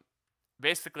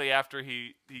 Basically, after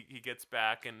he gets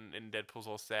back and Deadpool's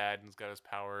all sad and he's got his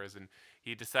powers, and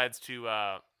he decides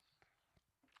to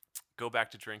go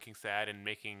back to drinking sad and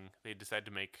they decide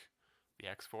to make the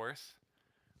X-Force,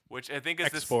 which I think is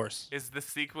the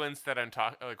sequence that I'm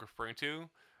referring to,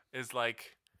 is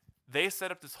like they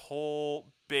set up this whole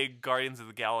big Guardians of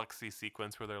the Galaxy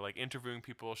sequence where they're like interviewing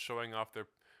people, showing off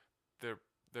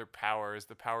their powers.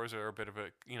 The powers are a bit of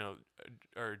a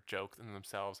are a joke in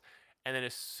themselves. And then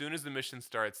as soon as the mission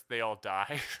starts, they all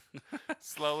die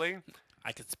slowly.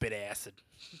 I could spit acid.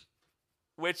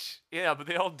 But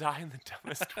they all die in the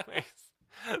dumbest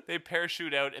ways. They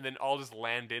parachute out and then all just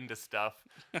land into stuff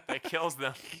that kills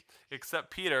them,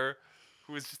 except Peter,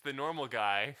 who is just the normal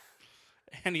guy.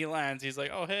 And he lands. He's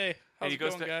like, "Oh hey, how's it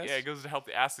going, guys?" Yeah, he goes to help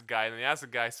the acid guy, and the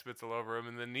acid guy spits all over him,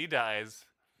 and then he dies.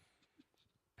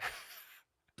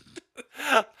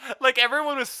 Like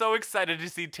everyone was so excited to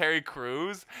see Terry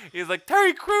Crews. He's like,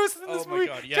 Terry Crews is in this movie.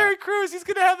 God, yeah. Terry Crews, he's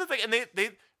gonna have this thing. And they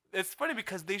it's funny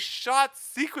because they shot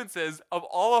sequences of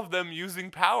all of them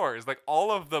using powers. Like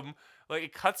all of them, like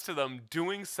it cuts to them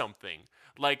doing something.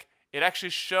 Like it actually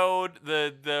showed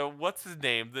the what's his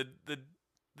name? The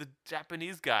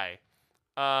Japanese guy.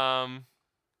 Oh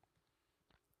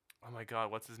my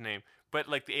god, what's his name? But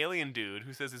like the alien dude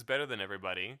who says he's better than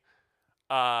everybody.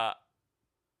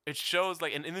 It shows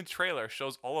like, and in the trailer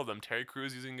shows all of them. Terry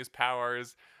Crews using his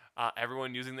powers,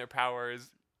 everyone using their powers,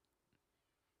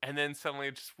 and then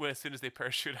suddenly, as soon as they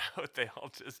parachute out, they all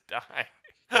just die.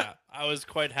 Yeah, I was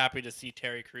quite happy to see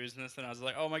Terry Crews in this, and I was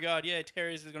like, "Oh my god, yeah,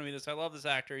 Terry's going to be this. I love this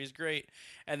actor. He's great."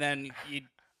 And then he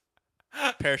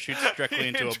parachutes directly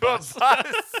into a bus.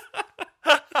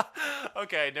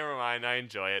 Okay, never mind. I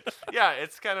enjoy it. Yeah,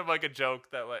 it's kind of like a joke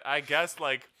that, like, I guess,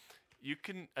 like. You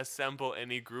can assemble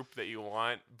any group that you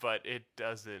want, but it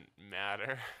doesn't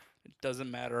matter. It doesn't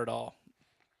matter at all.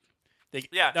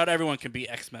 Not everyone can be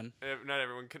X-Men. Not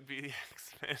everyone can be the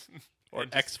X-Men. Or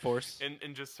X-Force.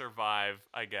 And just survive,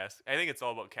 I guess. I think it's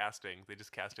all about casting. They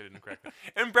just cast it incorrectly.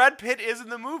 And Brad Pitt is in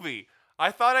the movie.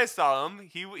 I thought I saw him.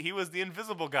 He was the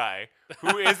invisible guy,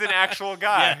 who is an actual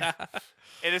guy. Yeah.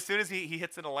 And as soon as he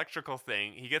hits an electrical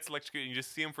thing, he gets electrocuted, and you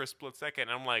just see him for a split second.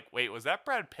 And I'm like, wait, was that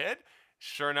Brad Pitt?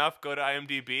 Sure enough, go to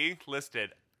IMDb,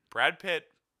 listed. Brad Pitt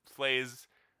plays,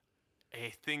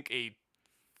 I think,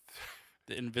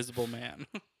 the Invisible Man.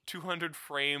 200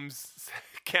 frames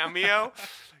cameo.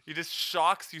 He just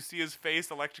shocks. You see his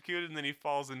face electrocuted, and then he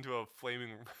falls into a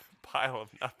flaming pile of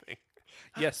nothing.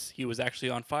 Yes, he was actually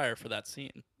on fire for that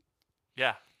scene.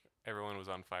 Yeah, everyone was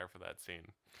on fire for that scene.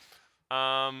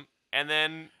 And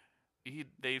then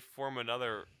they form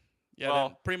another... Yeah,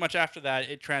 well, pretty much after that,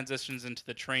 it transitions into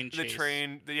the train chase.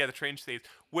 The train chase,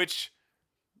 which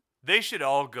they should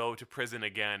all go to prison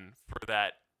again for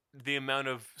that. The amount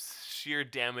of sheer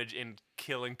damage in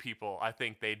killing people, I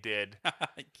think they did. Yeah.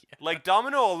 Like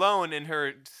Domino alone in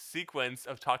her sequence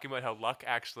of talking about how luck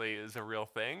actually is a real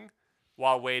thing,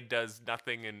 while Wade does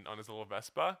nothing on his little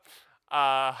Vespa,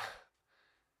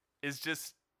 is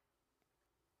just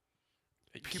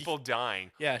people dying.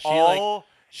 Yeah,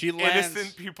 She lands,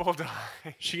 innocent people die.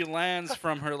 She lands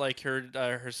from her her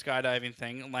skydiving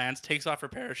thing. Lands, takes off her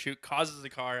parachute, causes a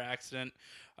car accident.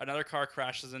 Another car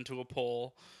crashes into a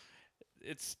pole.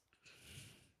 It's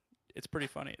It's pretty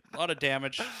funny. A lot of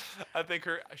damage. I think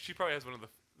she probably has one of the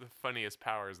funniest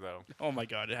powers though, Oh my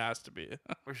god, it has to be.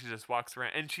 where she just walks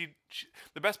around and she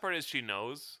the best part is she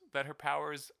knows that her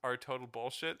powers are total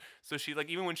bullshit. So she like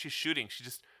even when she's shooting,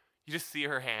 you just see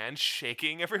her hand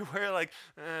shaking everywhere like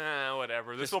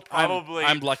whatever. This will probably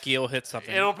I'm lucky it'll hit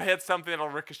something. It'll hit something that'll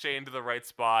ricochet into the right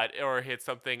spot or hit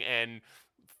something and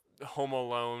Home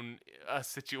Alone a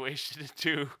situation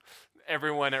to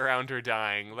everyone around her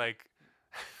dying. Like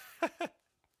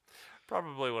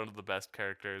probably one of the best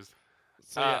characters.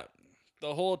 So yeah,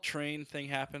 the whole train thing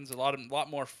happens. A lot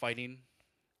more fighting.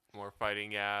 More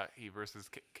fighting, yeah. He versus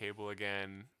Cable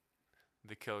again.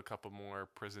 They kill a couple more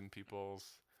prison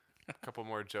peoples. A couple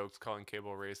more jokes calling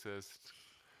Cable racist.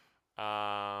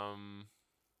 And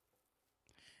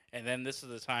then this is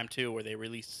the time too where they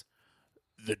release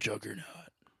the Juggernaut.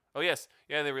 Oh yes,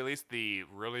 yeah. They released the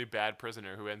really bad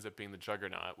prisoner who ends up being the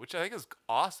Juggernaut, which I think is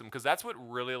awesome because that's what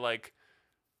really like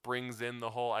brings in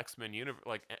the whole X-Men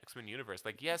universe.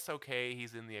 Like, yes, okay,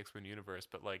 he's in the X-Men universe,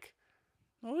 but like,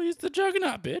 oh, he's the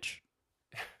Juggernaut, bitch.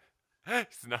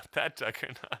 he's not that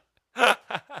Juggernaut.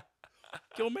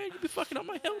 Yo, man, you be fucking up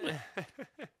my helmet.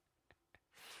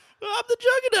 I'm the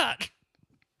Juggernaut.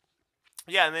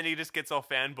 Yeah, and then he just gets all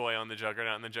fanboy on the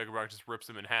Juggernaut, and the Juggernaut just rips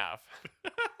him in half.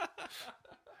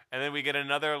 And then we get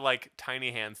another like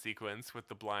tiny hand sequence with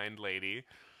the blind lady,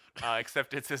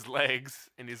 except it's his legs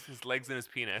and his legs and his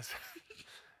penis,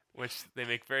 which they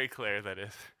make very clear that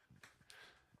is.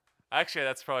 Actually,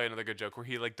 that's probably another good joke where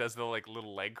he like does the like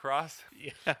little leg cross,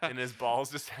 Yeah. and his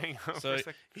balls just hang out. So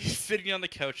he's sitting on the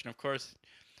couch, and of course,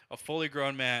 a fully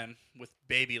grown man with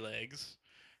baby legs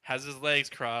has his legs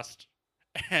crossed,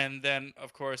 and then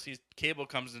of course Cable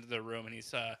comes into the room and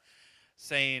he's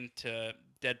saying to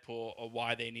Deadpool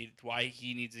why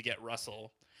he needs to get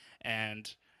Russell,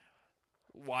 and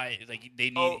why like they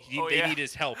need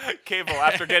his help. Cable,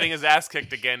 after getting his ass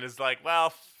kicked again, is like,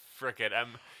 well, frick it.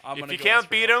 If you can't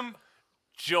beat him,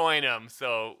 join him.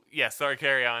 So yeah, sorry,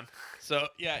 carry on. So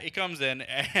yeah, he comes in,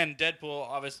 and Deadpool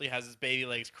obviously has his baby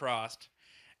legs crossed,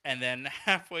 and then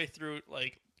halfway through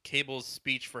like Cable's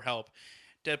speech for help,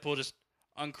 Deadpool just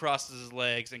uncrosses his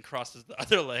legs and crosses the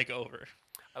other leg over.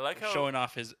 I like how showing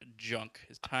off his junk,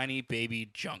 his tiny baby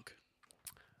junk.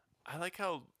 I like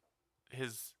how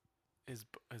his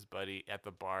buddy at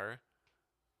the bar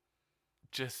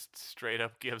just straight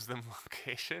up gives them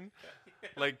location,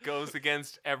 like goes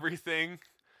against everything,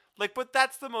 like. But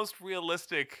that's the most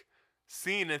realistic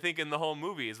scene I think in the whole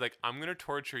movie. Is like, I'm gonna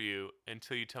torture you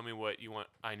until you tell me what you want.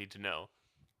 I need to know.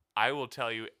 I will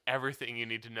tell you everything you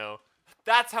need to know.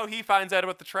 That's how he finds out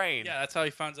about the train. Yeah, that's how he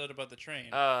finds out about the train.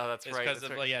 Oh, that's right. It's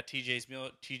because of right.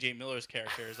 TJ Miller's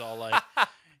character is all like,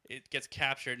 it gets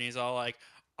captured and he's all like,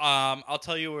 I'll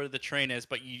tell you where the train is,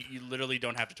 but you literally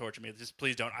don't have to torture me. Just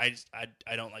please don't. I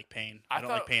don't like pain. I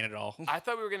don't like pain at all. I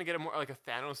thought we were gonna get more like a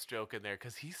Thanos joke in there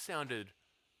because he sounded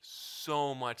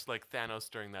so much like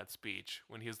Thanos during that speech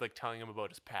when he was like telling him about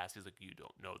his past. He's like, "You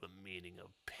don't know the meaning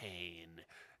of pain,"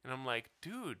 and I'm like,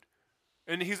 "Dude."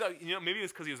 And he's maybe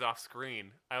it's because he was off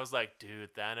screen. I was like,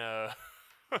 "Dude, Thanos."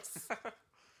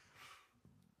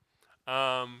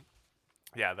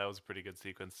 Yeah, that was a pretty good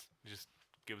sequence. He just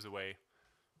gives away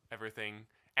everything,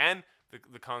 and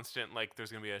the constant like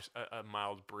there's gonna be a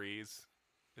mild breeze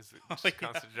is a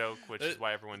constant joke, which is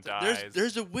why everyone dies.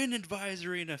 There's a wind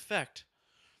advisory in effect.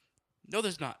 No,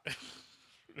 there's not.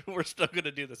 We're still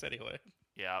gonna do this anyway.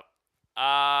 Yeah.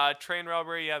 Train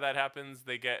robbery. Yeah, that happens.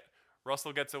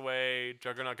 Russell gets away.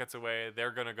 Juggernaut gets away.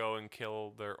 They're gonna go and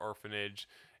kill their orphanage.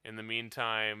 In the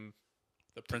meantime,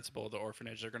 the principal of the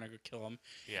orphanage, they're gonna go kill him.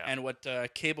 Yeah. And what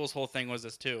Cable's whole thing was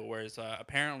this too, whereas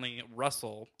apparently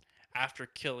Russell, after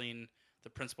killing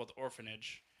the principal of the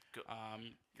orphanage,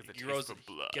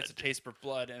 gets a taste for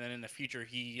blood, and then in the future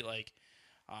he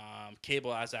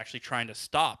Cable is actually trying to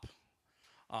stop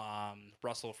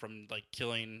Russell from like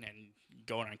killing and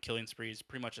going on killing sprees.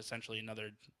 Pretty much essentially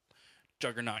another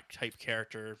Juggernaut type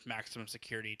character, maximum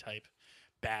security type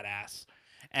badass.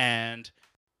 And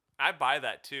I buy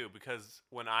that too, because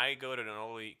when I go to an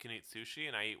all you can eat sushi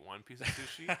and I eat one piece of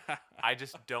sushi, I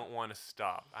just don't want to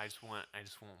stop. I just want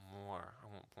more.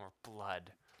 I want more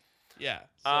blood. Yeah.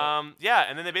 Yeah,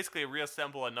 and then they basically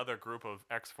reassemble another group of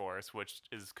X-Force, which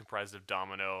is comprised of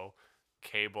Domino,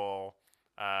 Cable,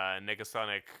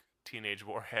 Negasonic, Teenage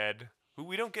Warhead, who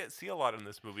we don't see a lot in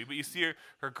this movie, but you see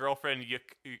her girlfriend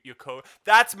Yoko.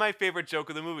 That's my favorite joke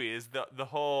of the movie is the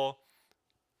whole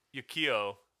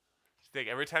Yukio thing.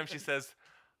 Every time she says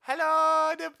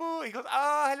 "Hello, Deadpool," he goes,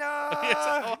 "Oh, hello, Yes,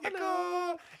 oh,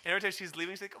 hello." And every time she's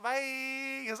leaving, she's like,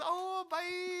 "Bye." He goes, "Oh, bye."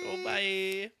 Oh,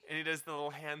 bye. And he does the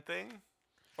little hand thing.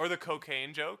 Or the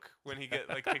cocaine joke when he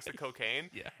takes the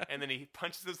cocaine Yeah. and then he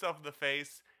punches himself in the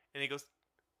face and he goes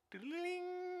 "Ding,"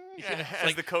 Yeah, it's as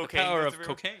like the cocaine power goes of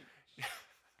everywhere. cocaine.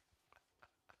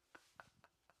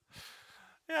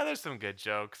 Yeah, there's some good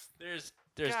jokes. There's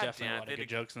God definitely damn a it, lot they of good did-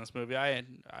 jokes in this movie. I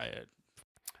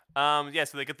Yeah,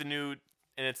 so they get the new,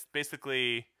 and it's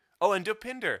basically. Oh, and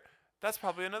Dopinder. That's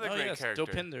probably another oh great yes, character.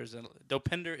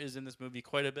 Dopinder is in this movie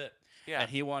quite a bit. Yeah.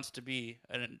 And he wants to be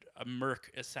a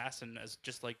merc assassin as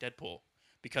just like Deadpool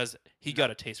because he got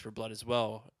a taste for blood as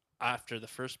well after the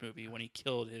first movie when he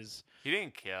killed his. He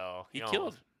didn't kill. He almost-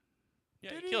 killed. Yeah,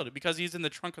 Did he he? killed it because he's in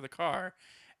the trunk of the car,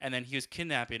 and then he was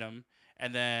kidnapping him,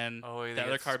 and then Oh, they the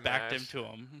other get car backed him smashed. to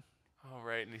him. Oh,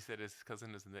 right, and he said his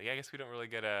cousin isn't there. Yeah, I guess we don't really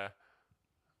get a.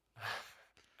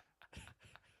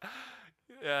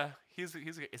 Yeah, is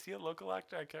he a local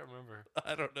actor? I can't remember.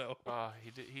 I don't know. Oh,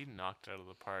 he knocked it out of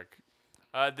the park.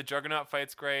 The Juggernaut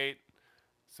fight's great.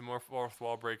 Some more fourth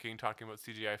wall breaking, talking about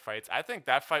CGI fights. I think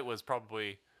that fight was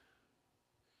probably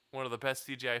one of the best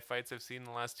CGI fights I've seen in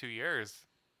the last 2 years.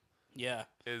 Yeah,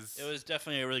 It it was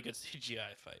definitely a really good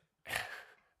CGI fight.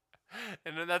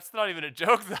 and then that's not even a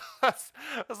joke. I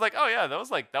was like, oh yeah, that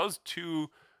was 2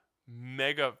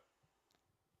 mega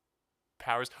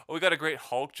powers. Oh, we got a great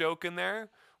Hulk joke in there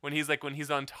when he's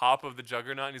on top of the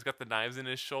Juggernaut and he's got the knives in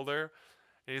his shoulder,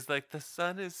 and he's like, the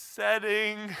sun is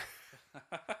setting.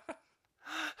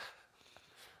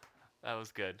 That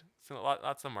was good. So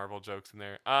lots of Marvel jokes in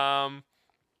there. And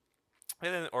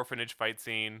then the orphanage fight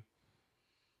scene.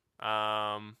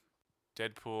 Deadpool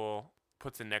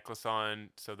puts a necklace on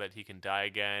so that he can die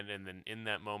again, and then in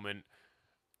that moment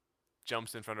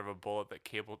jumps in front of a bullet that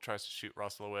Cable tries to shoot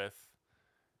Russell with.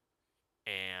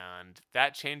 And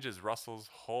that changes Russell's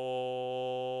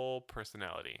whole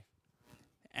personality.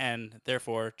 And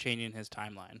therefore changing his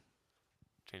timeline.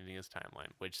 Changing his timeline,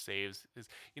 which saves his.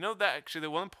 You know that actually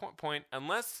the one point,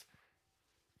 unless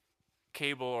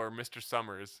Cable or Mr.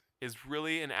 Summers is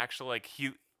really an actual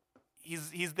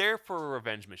he's there for a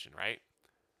revenge mission, right?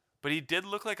 But he did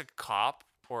look like a cop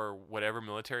or whatever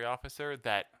military officer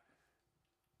that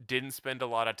didn't spend a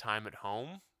lot of time at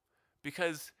home,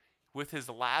 because with his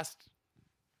last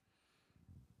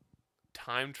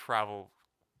time travel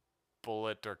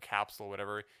bullet or capsule,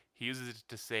 whatever, he uses it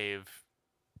to save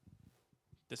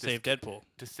Deadpool,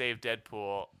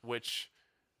 and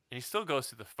he still goes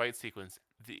through the fight sequence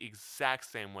the exact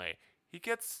same way. He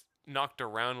gets knocked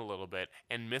around a little bit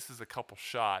and misses a couple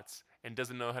shots and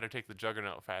doesn't know how to take the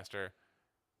Juggernaut faster.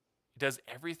 He does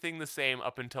everything the same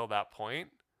up until that point.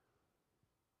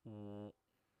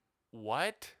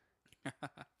 What?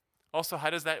 Also, how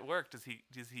does that work? Does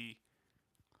he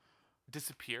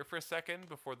disappear for a second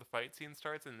before the fight scene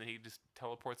starts and then he just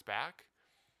teleports back?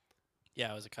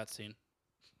 Yeah, it was a cutscene.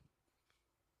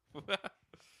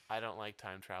 I don't like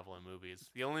time travel in movies.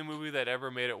 The only movie that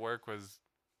ever made it work was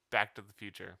Back to the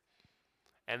Future.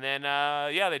 And then,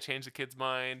 they changed the kid's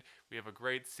mind. We have a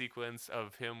great sequence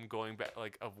of him going back,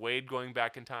 of Wade going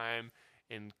back in time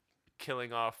and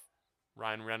killing off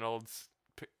Ryan Reynolds,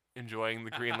 enjoying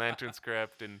the Green Lantern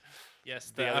script, and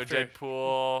Yes, the other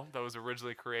Deadpool that was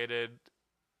originally created.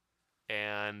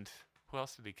 And who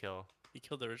else did he kill? He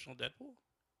killed the original Deadpool?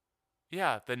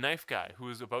 Yeah, the knife guy who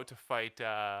was about to fight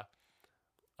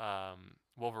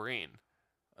Wolverine.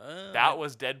 That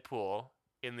was Deadpool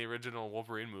in the original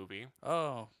Wolverine movie.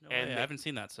 Oh, no And way. they- I haven't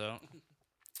seen that, so.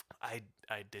 I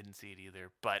didn't see it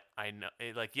either, but I know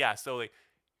so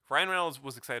Ryan Reynolds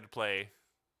was excited to play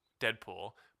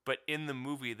Deadpool, but in the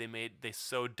movie they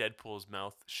sewed Deadpool's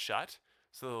mouth shut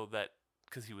so that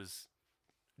because he was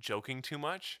joking too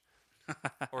much,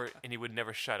 and he would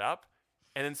never shut up.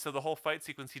 And then so the whole fight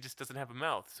sequence, he just doesn't have a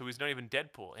mouth, so he's not even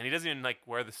Deadpool, and he doesn't even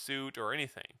wear the suit or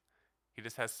anything. He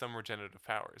just has some regenerative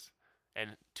powers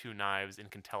and 2 knives and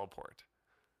can teleport.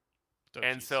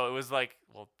 So it was like,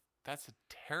 well, that's a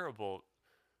terrible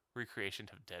recreation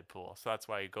of Deadpool. So that's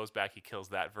why he goes back, he kills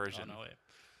that version. Oh, no way.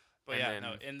 But And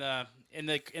in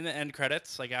the end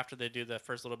credits, after they do the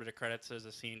first little bit of credits, there's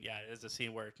a scene. Yeah, there's a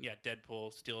scene where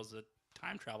Deadpool steals the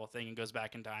time travel thing and goes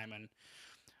back in time and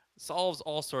solves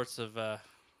all sorts of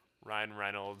Ryan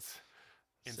Reynolds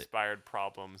inspired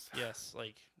problems. Yes,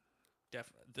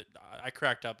 I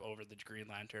cracked up over the Green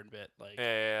Lantern bit.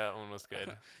 Yeah, that one was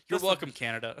good. You're welcome,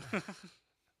 Canada.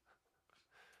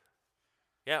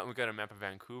 Yeah, we got a map of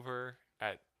Vancouver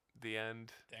at the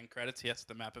end. The end credits, yes,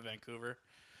 the map of Vancouver.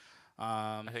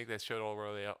 I think they showed all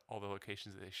the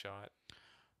locations that they shot.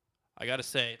 I gotta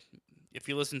say, if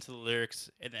you listen to the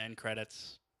lyrics in the end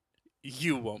credits,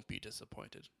 you won't be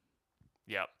disappointed.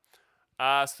 Yep.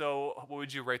 So what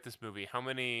would you rate this movie? How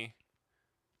many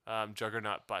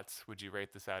Juggernaut butts would you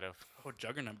rate this out of? Oh,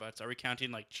 juggernaut butts. Are we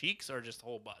counting like cheeks or just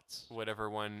whole butts? Whatever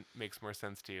one makes more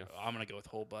sense to you. I'm gonna go with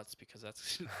whole butts because that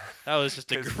was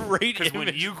just a great. Because when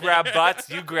image you there. grab butts,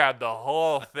 you grab the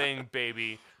whole thing,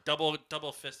 baby.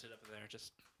 double fisted up there,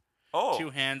 just Oh, 2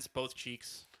 hands, both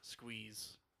cheeks,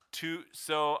 squeeze.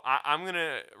 So I'm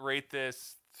gonna rate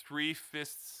this 3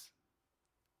 fists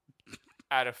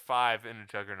out of 5 in a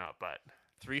Juggernaut butt.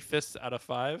 3 fists out of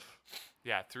 5.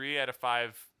 Yeah, 3 out of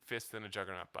 5 fists in a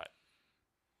Juggernaut butt.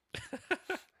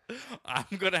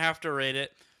 I'm gonna have to rate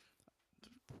it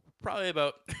probably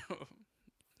about.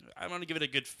 I'm gonna give it a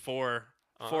good 4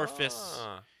 fists.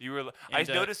 You were. I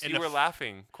noticed you were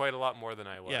laughing quite a lot more than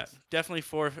I was. Yeah, definitely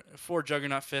 4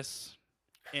 juggernaut fists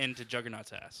into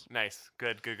Juggernaut's ass. Nice.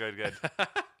 Good.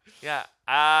 Yeah.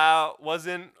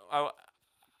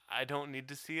 I don't need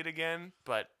to see it again,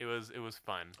 but it was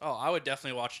fun. Oh, I would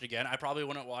definitely watch it again. I probably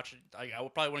wouldn't watch it. I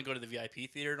would probably wouldn't go to the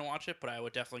VIP theater to watch it, but I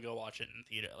would definitely go watch it in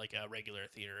theater, like a regular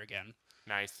theater again.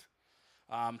 Nice.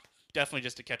 Definitely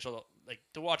just to catch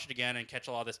to watch it again and catch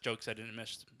a lot of this jokes I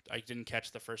didn't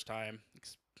catch the first time,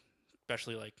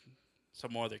 especially like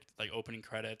some more of the like opening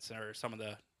credits or some of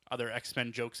the other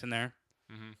X-Men jokes in there.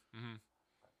 Mm-hmm.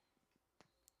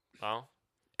 Well,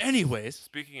 anyways,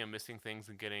 speaking of missing things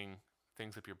and getting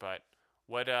things up your butt,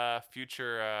 what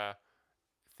future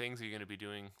things are you going to be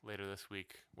doing later this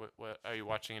week? What are you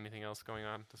watching? Anything else going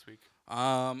on this week?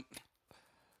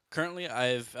 Currently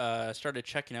I've started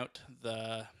checking out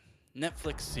the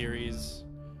Netflix series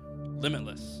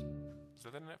Limitless. Is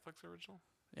that a Netflix original?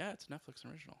 Yeah, it's a Netflix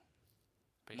original.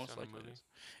 Based Most on likely a movie?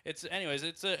 It's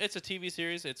a TV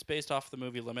series. It's based off the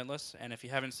movie Limitless, and if you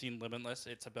haven't seen Limitless,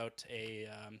 it's about a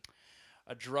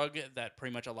drug that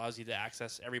pretty much allows you to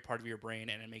access every part of your brain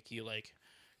and make you like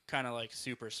kind of like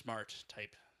super smart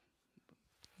type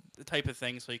of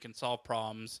thing, so you can solve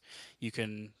problems. You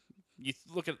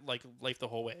look at like life the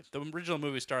whole way. The original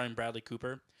movie starring Bradley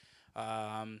Cooper.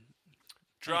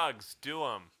 Drugs, do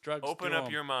them. Drugs. Open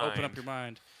up your mind. Open up your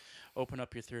mind. Open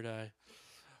up your third eye.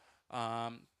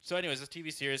 So anyways, this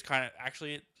TV series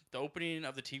the opening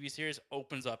of the TV series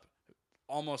opens up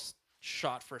almost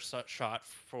shot for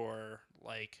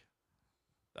like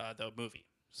the movie.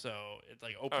 So it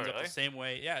like opens up the same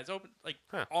way. Yeah, it's open like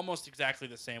almost exactly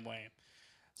the same way.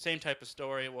 Same type of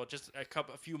story. Well, just a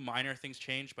few minor things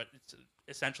change, but it's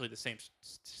essentially the same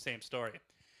story.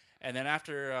 And then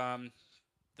after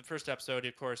the first episode,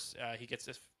 of course, he gets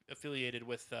affiliated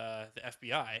with the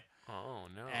FBI. Oh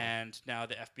no! And now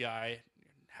the FBI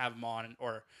have him on,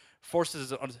 or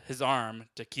forces his arm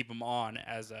to keep him on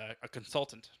as a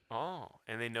consultant. Oh,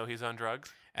 and they know he's on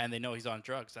drugs. And they know he's on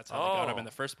drugs. That's how they got him in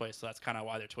the first place. So that's kind of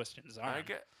why they're twisting his arm. It's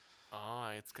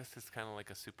guess it's kind of like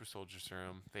a super soldier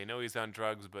serum. They know he's on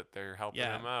drugs, but they're helping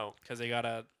him out because they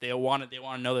want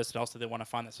to know this, and also they want to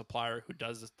find the supplier who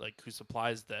does this, like who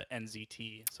supplies the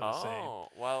NZT. So to say.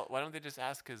 Well, why don't they just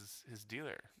ask his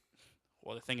dealer?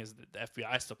 Well, the thing is that the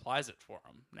FBI supplies it for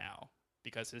him now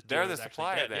because they're the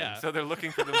supplier then, yeah. So they're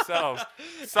looking for themselves.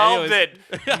 Solved it.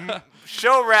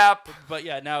 Show wrap. But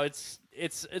yeah, now it's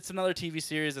another TV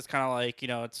series that's kind of like,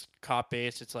 it's cop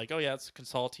based. It's like, oh yeah, let's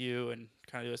consult you and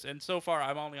kind of do this. And so far,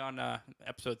 I'm only on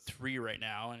episode 3 right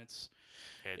now, and it's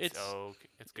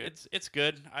good. It's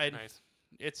good. Nice.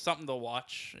 It's something to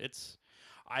watch.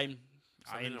 I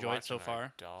enjoy it so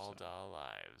far. Dull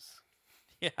lives.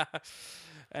 Yeah.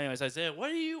 Anyways, Isaiah, what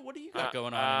do you got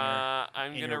going on?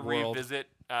 I'm gonna revisit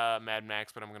Mad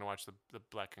Max, but I'm gonna watch the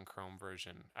black and chrome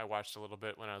version. I watched a little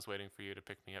bit when I was waiting for you to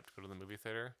pick me up to go to the movie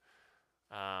theater,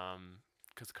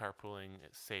 because carpooling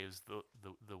saves the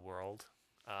world.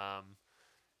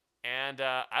 And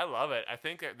I love it. I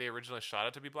think they originally shot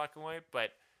it to be black and white,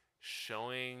 but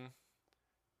showing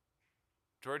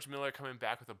George Miller coming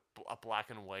back with a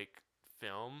black and white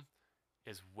film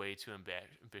is way too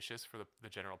ambitious for the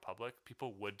general public.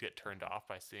 People would get turned off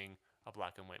by seeing a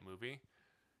black and white movie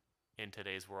in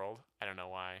today's world. I don't know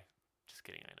why. Just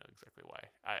kidding. I know exactly why.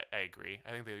 I agree.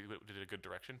 I think they did a good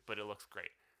direction, but it looks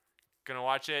great. Gonna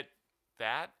watch it,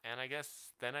 and I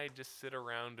guess then I just sit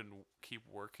around and keep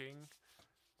working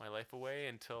my life away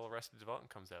until Arrested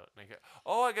Development comes out. And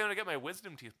I'm gonna get my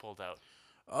wisdom teeth pulled out.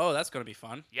 Oh, that's gonna be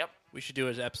fun. Yep. We should do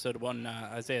it as episode 1.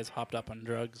 Isaiah's hopped up on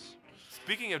drugs.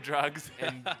 Speaking of drugs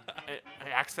and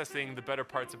accessing the better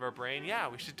parts of our brain,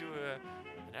 we should do an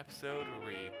episode where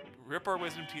we rip our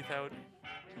wisdom teeth out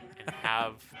and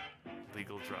have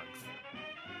legal drugs.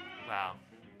 Wow.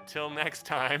 Till next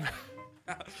time,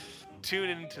 tune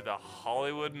into the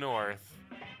Hollywood North.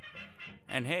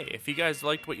 And hey, if you guys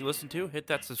liked what you listened to, hit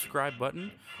that subscribe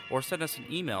button or send us an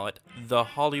email at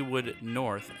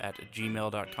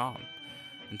thehollywoodnorth@gmail.com.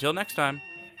 Until next time.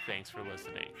 Thanks for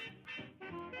listening.